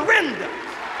you surrender.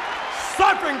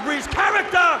 Suffering breeds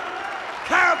character.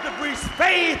 Character breeds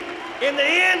faith. In the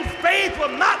end, faith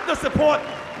will not disappoint.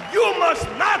 You must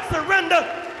not surrender.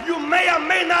 You may or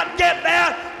may not get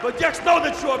there, but just know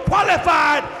that you are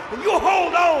qualified and you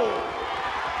hold on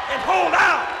and hold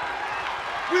out.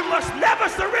 We must never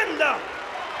surrender.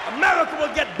 America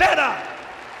will get better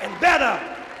and better.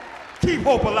 Keep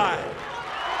hope alive.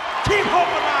 Keep hope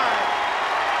alive.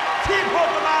 Keep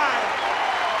hope alive.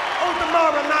 On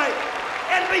tomorrow night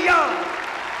and beyond.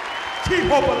 Keep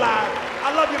hope alive. I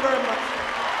love you very much.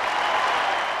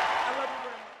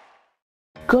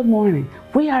 Good morning.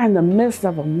 We are in the midst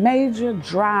of a major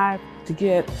drive to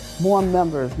get more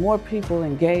members, more people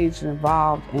engaged and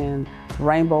involved in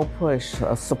Rainbow Push,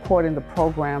 supporting the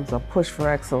programs of Push for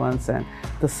Excellence and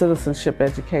the Citizenship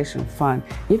Education Fund.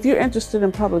 If you're interested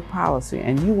in public policy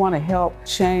and you want to help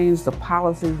change the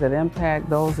policies that impact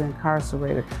those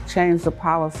incarcerated, change the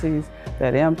policies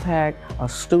that impact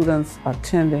students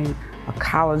attending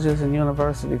colleges and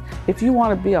universities. If you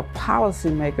want to be a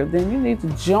policymaker, then you need to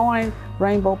join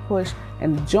Rainbow Push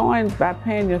and join by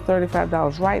paying your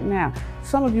 $35 right now.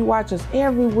 Some of you watch us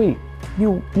every week.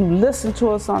 You listen to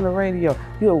us on the radio.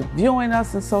 You're viewing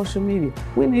us in social media.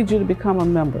 We need you to become a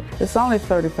member. It's only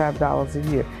 $35 a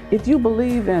year. If you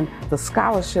believe in the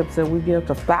scholarships that we give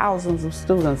to thousands of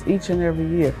students each and every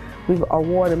year, we've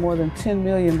awarded more than $10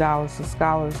 million to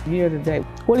scholars year to date.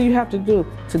 What do you have to do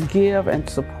to give and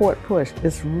support Push?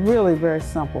 It's really very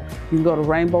simple. You can go to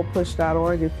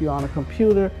rainbowpush.org if you're on a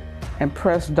computer and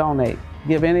press donate.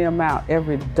 Give any amount.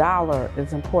 Every dollar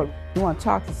is important. You want to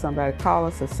talk to somebody, call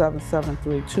us at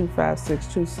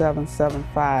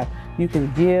 773-256-2775. You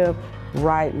can give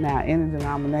right now, any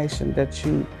denomination that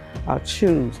you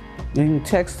choose. You can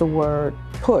text the word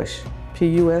PUSH,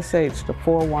 P-U-S-H, to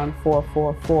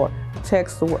 41444.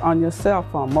 Text on your cell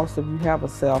phone. Most of you have a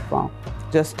cell phone.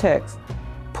 Just text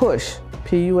PUSH,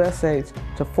 P-U-S-H,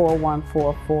 to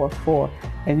 41444,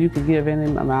 and you can give any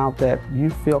amount that you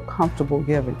feel comfortable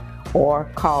giving. Or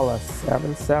call us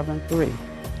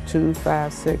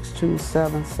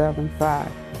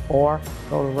 773-256-2775, or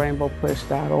go to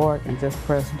rainbowpush.org and just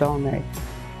press donate.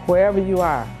 Wherever you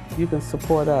are, you can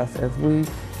support us as we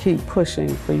keep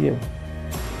pushing for you.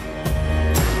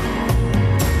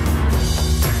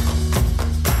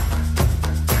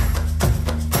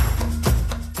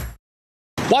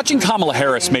 Watching Kamala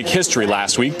Harris make history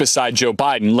last week beside Joe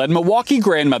Biden led Milwaukee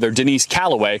grandmother Denise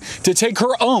Calloway to take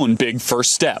her own big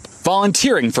first step,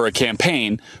 volunteering for a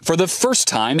campaign for the first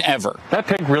time ever. That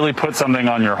pic really put something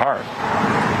on your heart.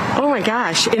 Oh my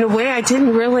gosh, in a way I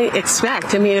didn't really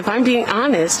expect. I mean, if I'm being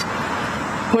honest,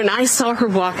 when I saw her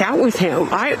walk out with him,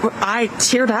 I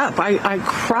teared up. I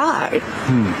cried.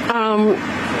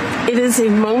 It is a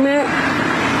moment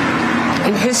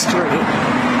in history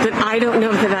that I don't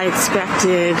know that I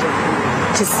expected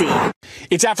to see.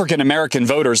 It's African-American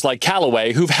voters like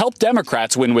Calloway who've helped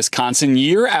Democrats win Wisconsin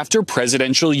year after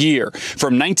presidential year,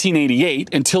 from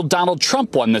 1988 until Donald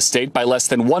Trump won the state by less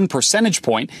than 1 percentage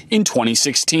point in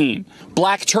 2016.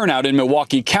 Black turnout in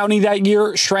Milwaukee County that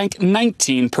year shrank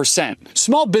 19%.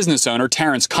 Small business owner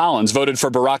Terrence Collins voted for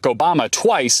Barack Obama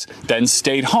twice, then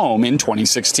stayed home in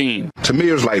 2016. To me,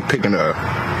 it was like picking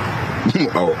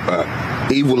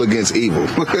evil against evil.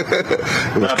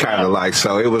 It was kind of like,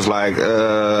 so it was like,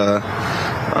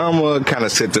 I'm going to kind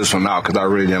of sit this one out because I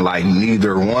really didn't like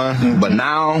neither one. But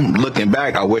now, looking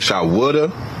back, I wish I would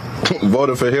have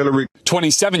voted for Hillary.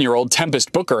 27-year-old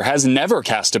Tempest Booker has never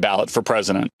cast a ballot for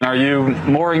president. Are you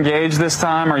more engaged this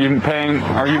time? Are you paying?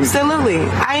 Absolutely,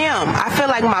 I am. I feel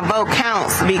like my vote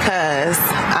counts because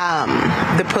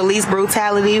the police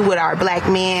brutality with our black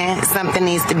men, something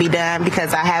needs to be done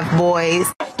because I have boys.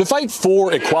 The fight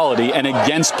for equality and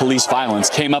against police violence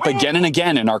came up again and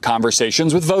again in our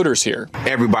conversations with voters here.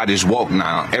 Everybody's woke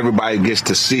now. Everybody gets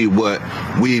to see what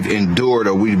we've endured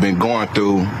or we've been going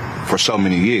through for so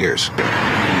many years.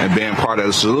 And being part of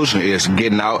the solution is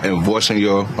getting out and voicing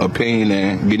your opinion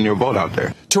and getting your vote out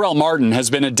there. Terrell Martin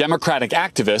has been a Democratic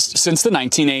activist since the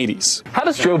 1980s. How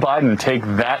does Joe Biden take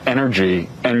that energy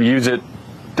and use it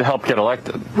to help get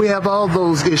elected? We have all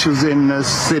those issues in the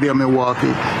city of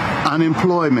Milwaukee.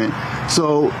 Unemployment.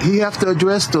 So he has to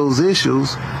address those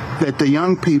issues that the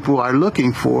young people are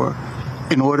looking for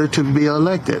in order to be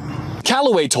elected.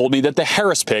 Calloway told me that the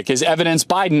Harris pick is evidence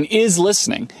Biden is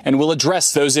listening and will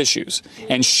address those issues,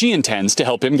 and she intends to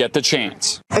help him get the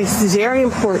chance. It's very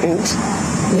important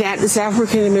that as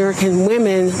African-American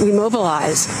women, we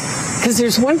mobilize. Because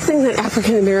there's one thing that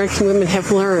African-American women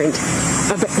have learned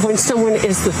about when someone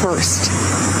is the first.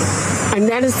 And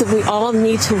that is that we all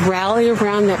need to rally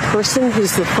around that person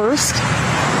who's the first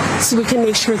so we can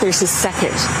make sure there's a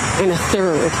second and a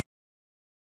third.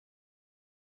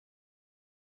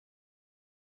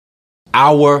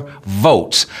 Our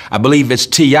votes. I believe it's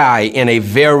T.I. in a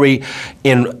very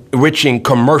enriching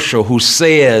commercial who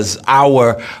says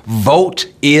our vote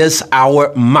is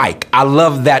our mic. I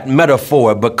love that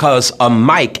metaphor because a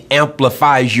mic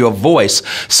amplifies your voice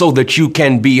so that you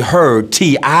can be heard.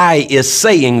 T.I. is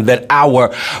saying that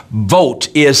our vote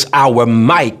is our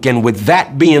mic. And with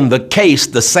that being the case,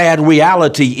 the sad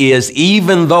reality is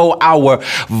even though our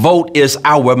vote is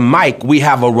our mic, we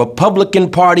have a Republican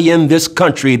Party in this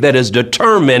country that is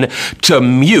determined to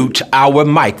mute our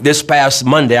mic. This past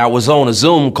Monday, I was on a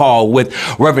Zoom call with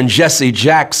Reverend Jesse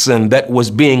Jackson that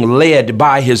was being led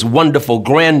by his wonderful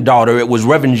granddaughter. It was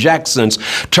Reverend Jackson's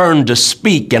turn to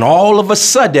speak. And all of a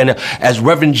sudden, as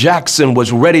Reverend Jackson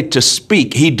was ready to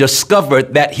speak, he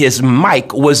discovered that his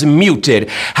mic was muted.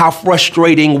 How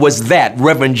frustrating was that?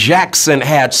 Reverend Jackson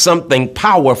had something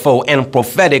powerful and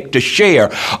prophetic to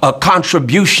share, a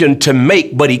contribution to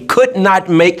make, but he could not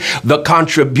make the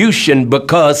contribution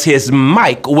because his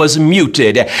mic was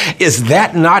muted. Is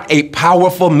that not a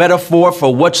powerful metaphor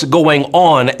for what's going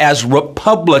on as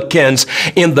Republicans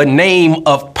in the name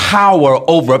of power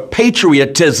over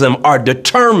patriotism are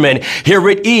determined, here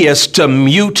it is, to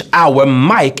mute our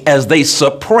mic as they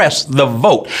suppress the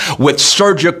vote. With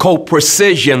surgical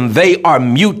precision, they are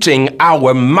muting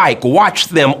our mic. Watch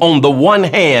them on the one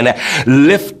hand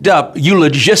lift up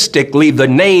eulogistically the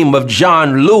name of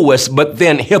John Lewis, but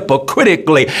then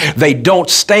hypocritically They don't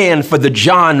stand for the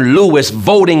John Lewis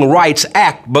Voting Rights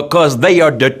Act because they are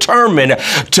determined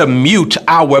to mute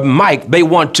our mic. They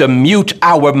want to mute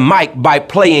our mic by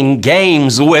playing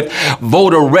games with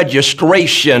voter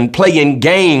registration, playing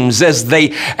games as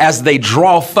they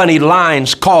draw funny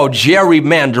lines called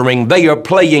gerrymandering. They are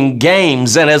playing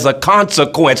games, and as a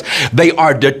consequence, they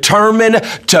are determined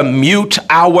to mute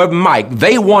our mic.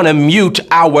 They want to mute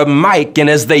our mic, and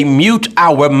as they mute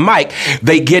our mic,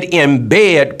 they get in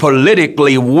bed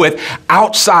politically with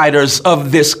outsiders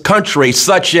of this country,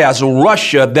 such as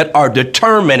Russia, that are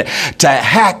determined to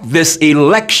hack this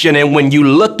election. And when you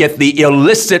look at the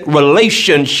illicit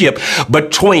relationship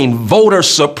between voter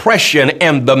suppression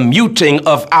and the muting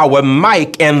of our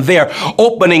mic, and they're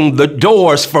opening the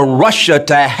doors for Russia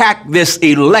to hack this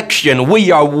election,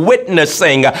 we are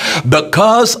witnessing,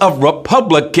 because of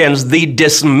Republicans, the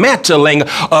dismantling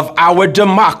of our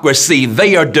democracy.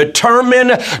 They are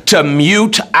determined to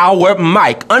mute our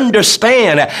mic.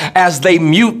 Understand, as they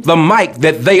mute the mic,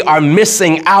 that they are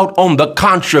missing out on the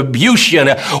contribution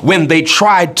when they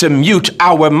tried to mute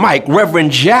our mic.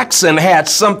 Reverend Jackson had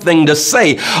something to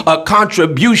say, a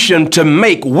contribution to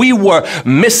make. We were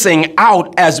missing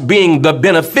out as being the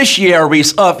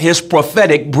beneficiaries of his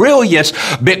prophetic brilliance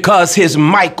because his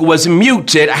mic was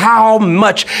muted. How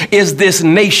much is this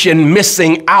nation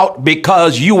missing out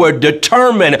because you were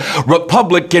determined,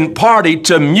 Republican Party,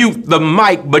 to mute the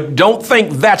mic? But don't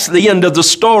think that's the end of the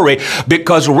story,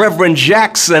 because Reverend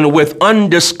Jackson, with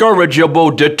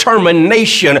undiscourageable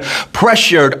determination,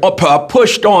 pressured,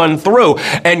 pushed on through.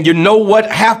 And you know what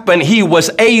happened? He was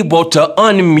able to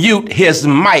unmute his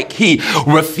mic. He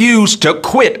refused to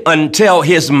quit until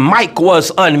his mic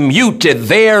was unmuted.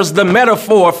 There's the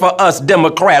metaphor for us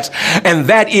Democrats, and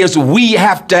that is we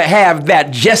have to have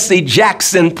that Jesse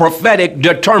Jackson prophetic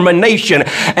determination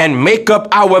and make up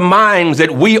our minds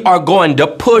that we are going to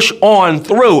push on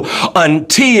through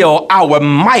until our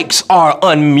mics are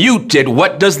unmuted.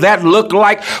 What does that look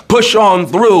like? Push on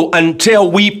through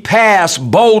until we pass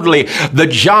boldly the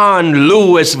John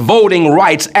Lewis Voting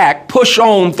Rights Act. Push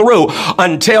on through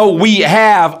until we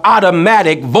have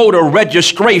automatic voter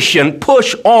registration.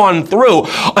 Push on through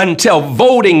until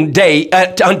voting day,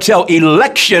 until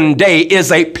election day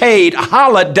is a paid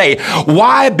holiday.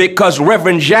 Why? Because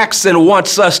Reverend Jackson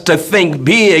wants us to think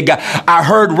big. I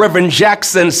heard Reverend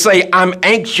Jackson say, I'm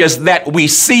anxious that we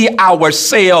see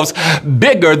ourselves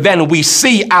bigger than we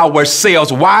see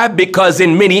ourselves. Why? Because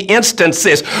in many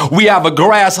instances, we have a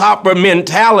grasshopper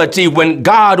mentality when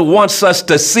God wants us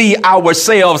to see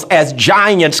ourselves as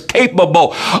giants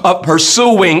capable of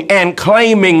pursuing and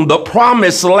claiming the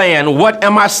promised land. What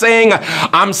am I saying?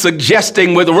 I'm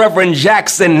suggesting with Reverend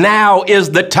Jackson, now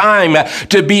is the time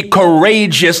to be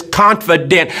courageous,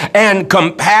 confident, and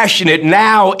compassionate.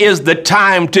 Now is the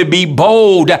time to be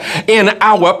bold in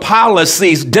our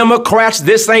policies. Democrats,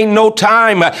 this ain't no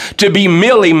time to be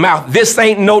mealy-mouthed. This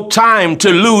ain't no time to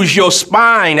lose your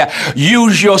spine.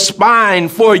 Use your spine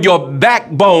for your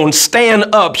backbone.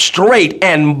 Stand up straight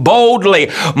and boldly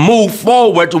move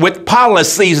forward with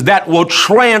policies that will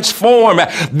transform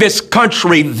this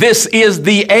country. This is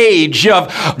the age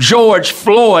of George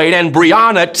Floyd and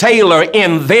Breonna Taylor.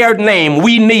 In their name,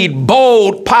 we need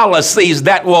bold policies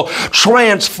that will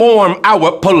transform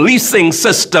our policing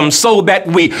system so that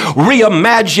we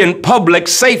reimagine public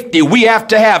safety. We have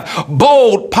to have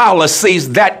bold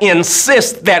policies that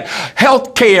insist that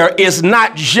health care is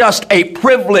not just a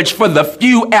privilege for the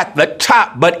few at the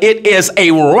top, but it is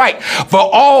a right for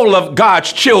all of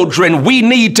God's children. We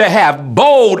need to have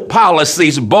bold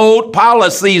policies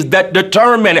that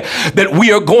determine that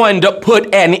we are going to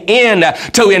put an end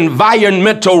to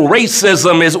environmental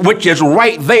racism, which is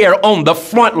right there on the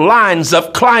front lines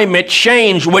of climate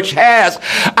change, which has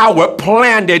our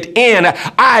planet in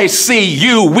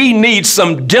ICU. We need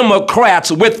some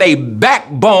Democrats with a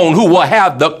backbone who will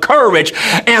have the courage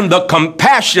and the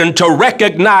compassion to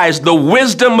recognize the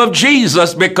wisdom of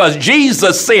Jesus, because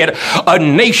Jesus said a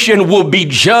nation will be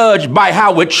judged by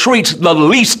how it treats the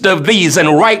least of these.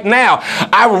 And right now,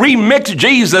 I remix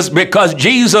Jesus because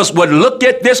Jesus would look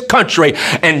at this country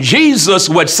and Jesus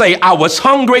would say, I was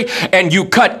hungry and you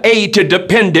cut aid to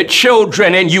dependent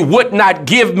children and you would not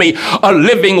give me a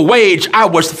living wage. I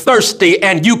was thirsty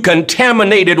and you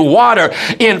contaminated water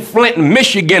in Flint,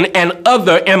 Michigan and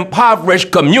other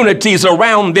impoverished communities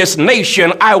around this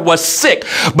nation. I was sick,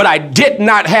 but I did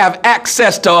not have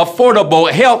access to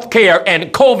affordable health care,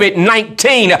 and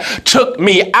COVID-19 took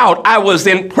me out. I was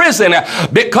in prison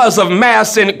because of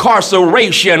mass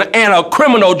incarceration and a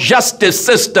criminal justice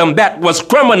system that was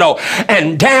criminal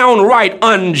and downright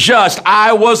unjust.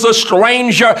 I was a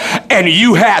stranger, and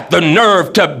you had the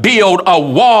nerve to build a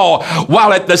wall,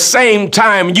 while at the same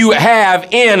time you have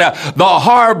in the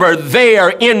harbor there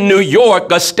in New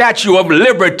York a Statue of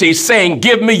Liberty saying,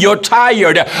 "Give me your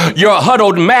tired, your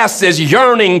huddled masses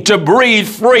yearning to breathe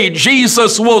free."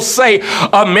 Jesus will say,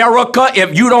 America,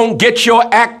 if you don't get your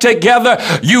act together,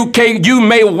 you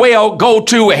may well go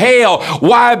to hell.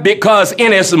 Why? Because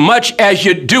inasmuch as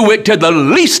you do it to the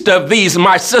least of these,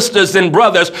 my sisters and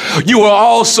brothers, you are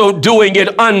also doing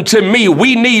it unto me.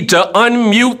 We need to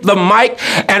unmute the mic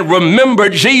and remember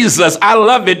Jesus. I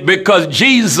love it because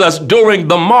Jesus, during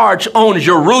the march on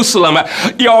Jerusalem,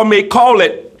 y'all may call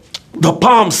it the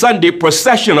Palm Sunday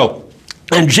processional,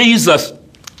 and Jesus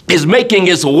is making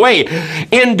his way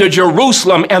into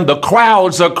Jerusalem, and the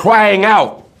crowds are crying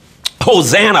out,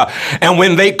 Hosanna. And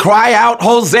when they cry out,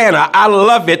 Hosanna, I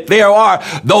love it. There are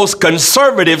those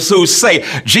conservatives who say,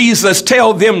 Jesus,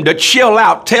 tell them to chill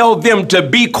out, tell them to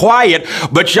be quiet.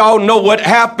 But y'all know what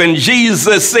happened.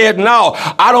 Jesus said, no,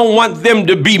 I don't want them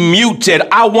to be muted.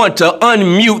 I want to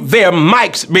unmute their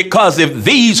mics, because if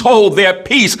these hold their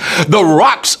peace, the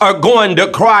rocks are going to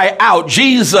cry out.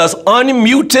 Jesus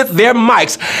unmuted their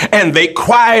mics, and they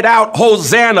cried out,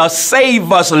 Hosanna,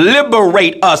 save us,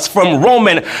 liberate us from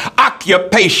Roman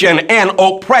occupation and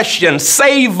oppression.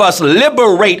 Save us,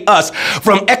 liberate us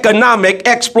from economic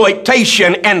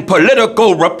exploitation and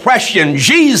political repression.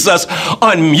 Jesus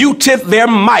unmuted their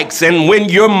mics, and when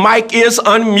your mic is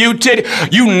unmuted,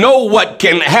 you know what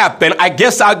can happen. I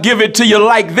guess I'll give it to you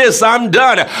like this. I'm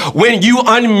done. When you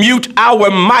unmute our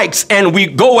mics and we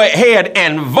go ahead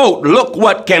and vote, look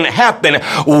what can happen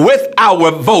with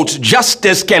our votes.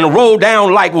 Justice can roll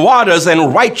down like waters,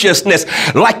 and righteousness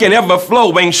like an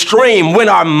ever-flowing stream. When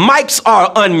our mics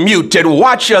are unmuted,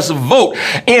 watch us vote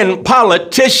in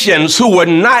politicians who are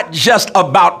not just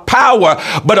about power,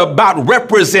 but about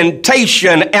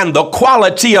representation and the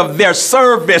quality of their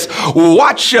service.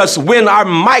 Watch us when our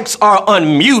mics are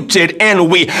unmuted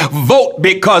and we vote,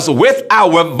 because with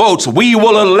our votes, we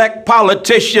will elect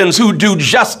politicians who do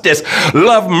justice,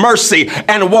 love mercy,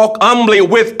 and walk humbly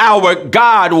with our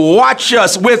God. Watch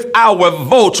us with our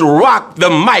votes rock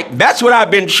the mic. That's what I've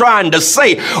been trying to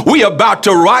say. We about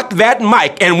to rock that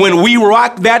mic, and when we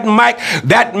rock that mic,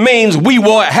 that means we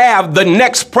will have the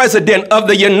next president of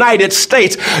the United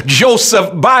States,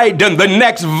 Joseph Biden, the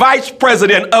next vice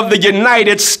president of the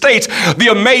United States, the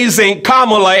amazing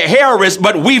Kamala Harris.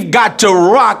 But we've got to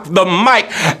rock the mic,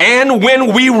 and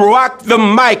when we rock the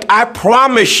mic, I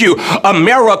promise you,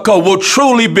 America will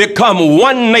truly become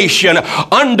one nation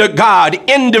under God,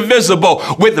 indivisible,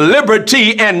 with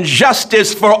liberty and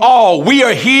justice for all. We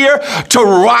are here to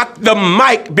rock the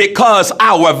mic because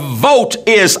our vote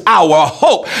is our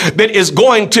hope that is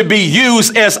going to be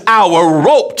used as our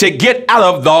rope to get out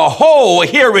of the hole.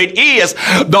 Here it is,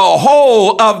 the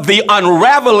hole of the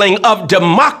unraveling of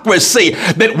democracy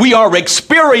that we are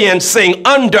experiencing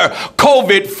under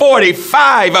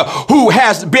COVID-45, who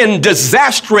has been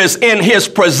disastrous in his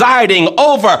presiding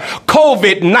over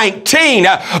COVID-19.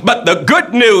 But the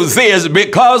good news is,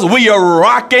 because we are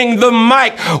rocking the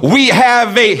mic, we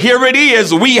have here it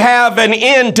is, we have an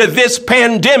end to this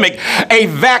pandemic. A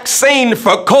vaccine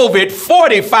for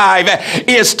COVID-45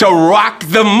 is to rock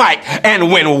the mic.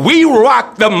 And when we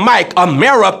rock the mic,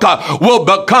 America will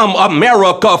become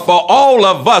America for all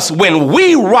of us. When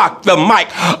we rock the mic,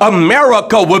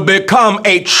 America will become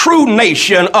a true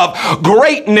nation of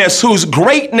greatness, whose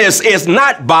greatness is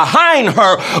not behind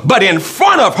her, but in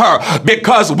front of her,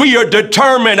 because we are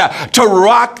determined to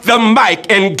rock the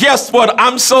mic. And guess what?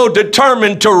 I'm so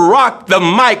determined to rock the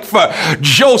mic for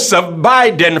Joseph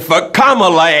Biden, for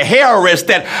Kamala Harris,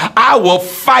 that I will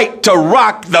fight to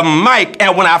rock the mic.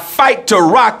 And when I fight to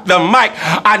rock the mic,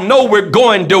 I know we're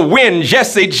going to win.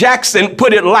 Jesse Jackson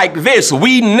put it like this: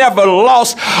 we never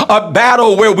lost a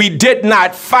battle where we did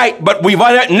not fight, but we've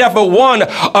never won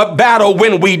a battle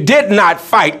when we did not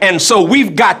fight. And so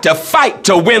we've got to fight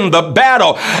to win the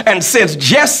battle. And since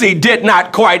Jesse did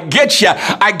not quite get you,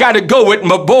 I got to go with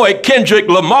my boy Kendrick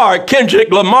Lamar.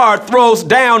 Kendrick Lamar throws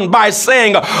down by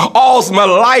saying, all's my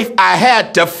life I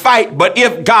had to fight, but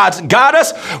if God's got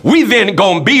us, we then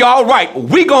gonna be all right.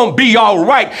 We gonna be all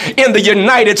right in the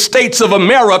United States of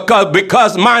America,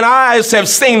 because mine eyes have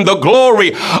seen the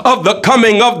glory of the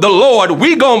coming of the Lord.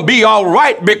 We gonna be all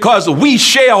right because we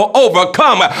shall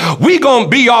overcome. We gonna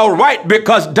be all right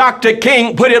because Dr.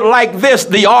 King put it like this: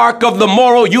 the arc of the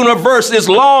moral universe is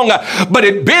long, but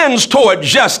it bends toward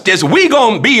justice. We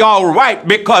gonna be all right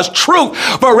because truth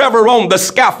forever on the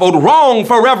scaffold, wrong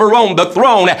forever on the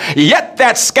throne. Yet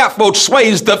that scaffold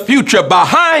sways the future.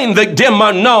 Behind the dim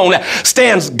unknown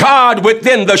stands God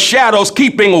within the shadows,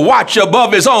 keeping watch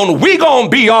above his own. We gonna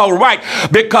be all right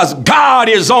because God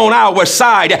is on our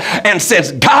side. And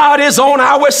since God is on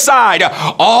our side,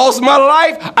 all's my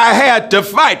life I had to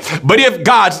fight. But if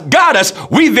God's got us,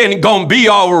 we then gonna be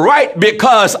all right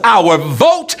because our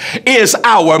vote is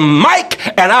our mic,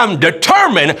 and I'm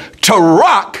determined to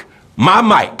rock my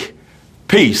mic.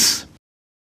 Peace.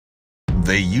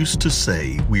 They used to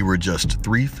say we were just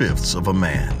 3/5 of a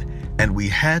man, and we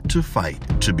had to fight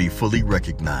to be fully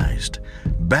recognized.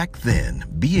 Back then,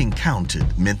 being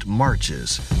counted meant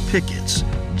marches, pickets,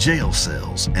 jail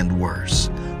cells, and worse.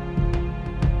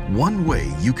 One way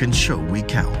you can show we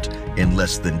count in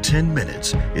less than 10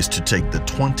 minutes is to take the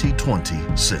 2020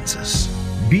 census.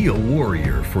 Be a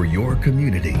warrior for your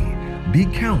community. Be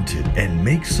counted and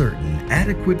make certain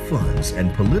adequate funds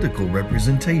and political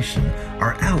representation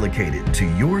are allocated to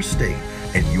your state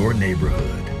and your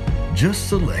neighborhood. Just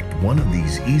select one of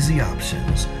these easy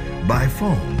options. By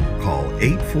phone, call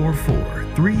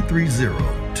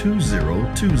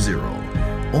 844-330-2020.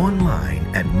 Online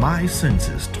at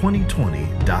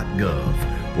mycensus2020.gov,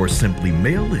 or simply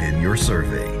mail in your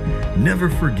survey. Never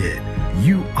forget,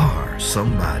 you are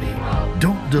somebody.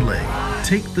 Don't delay.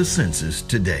 Take the census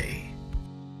today.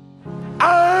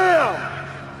 I am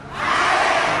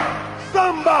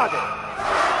somebody.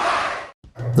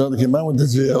 Dr. King, I went to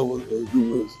jail with a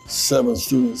group of 7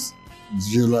 students,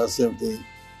 July 17,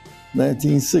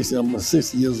 1960, almost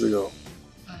 60 years ago.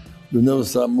 We never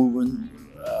stopped moving.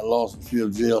 I lost a few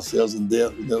jail cells and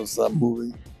death. We never stopped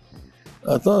moving.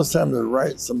 I thought it was time to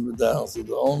write some of it down so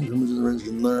the older generation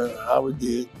can learn how we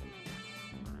did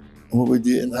and what we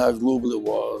did and how global it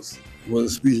was. Whether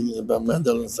speaking about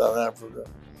Mandela in South Africa,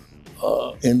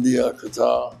 India,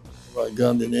 Qatar,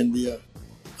 Gandhi in India,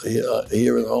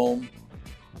 here at home.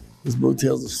 This book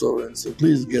tells the story, so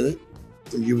please get it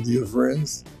and give it to your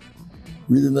friends.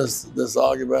 Read it, let's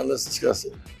argue about it, let's discuss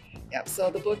it. Yep,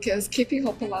 so the book is Keeping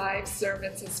Hope Alive,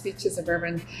 Sermons and Speeches of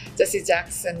Reverend Jesse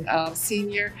Jackson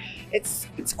Sr.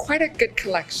 It's quite a good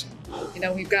collection. You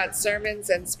know, we've got sermons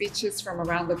and speeches from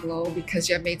around the globe because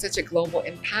you have made such a global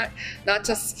impact, not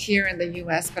just here in the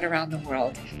US, but around the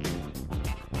world.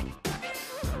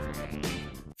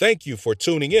 Thank you for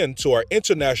tuning in to our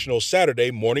International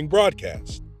Saturday morning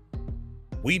broadcast.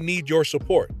 We need your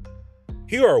support.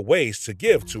 Here are ways to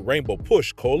give to Rainbow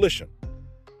Push Coalition.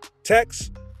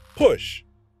 Text PUSH,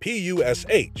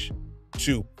 P-U-S-H,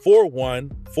 to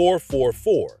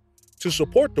 41444 to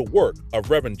support the work of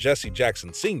Reverend Jesse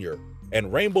Jackson Sr.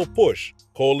 and Rainbow Push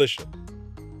Coalition.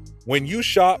 When you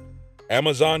shop,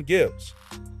 Amazon gives.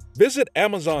 Visit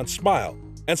Amazon Smile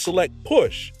and select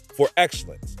Push for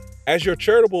Excellence as your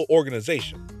charitable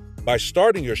organization by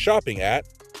starting your shopping at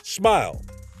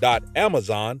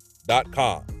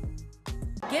smile.amazon.com.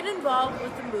 Get involved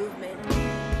with the movement.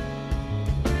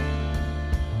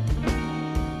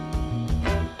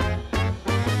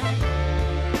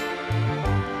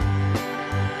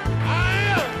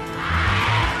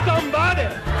 Somebody.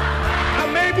 I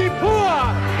may be poor,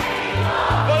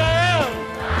 but I am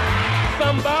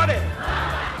somebody.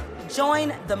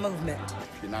 Join the movement.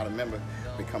 If you're not a member,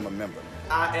 become a member.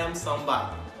 I am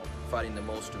somebody. Fighting the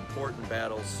most important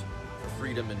battles for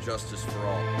freedom and justice for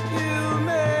all. You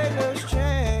made us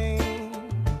change.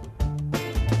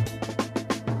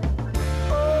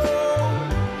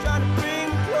 Oh, trying to bring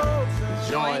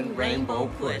closer. Join Rainbow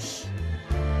Push.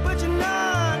 But you're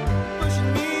not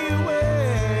pushing me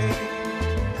away.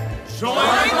 Join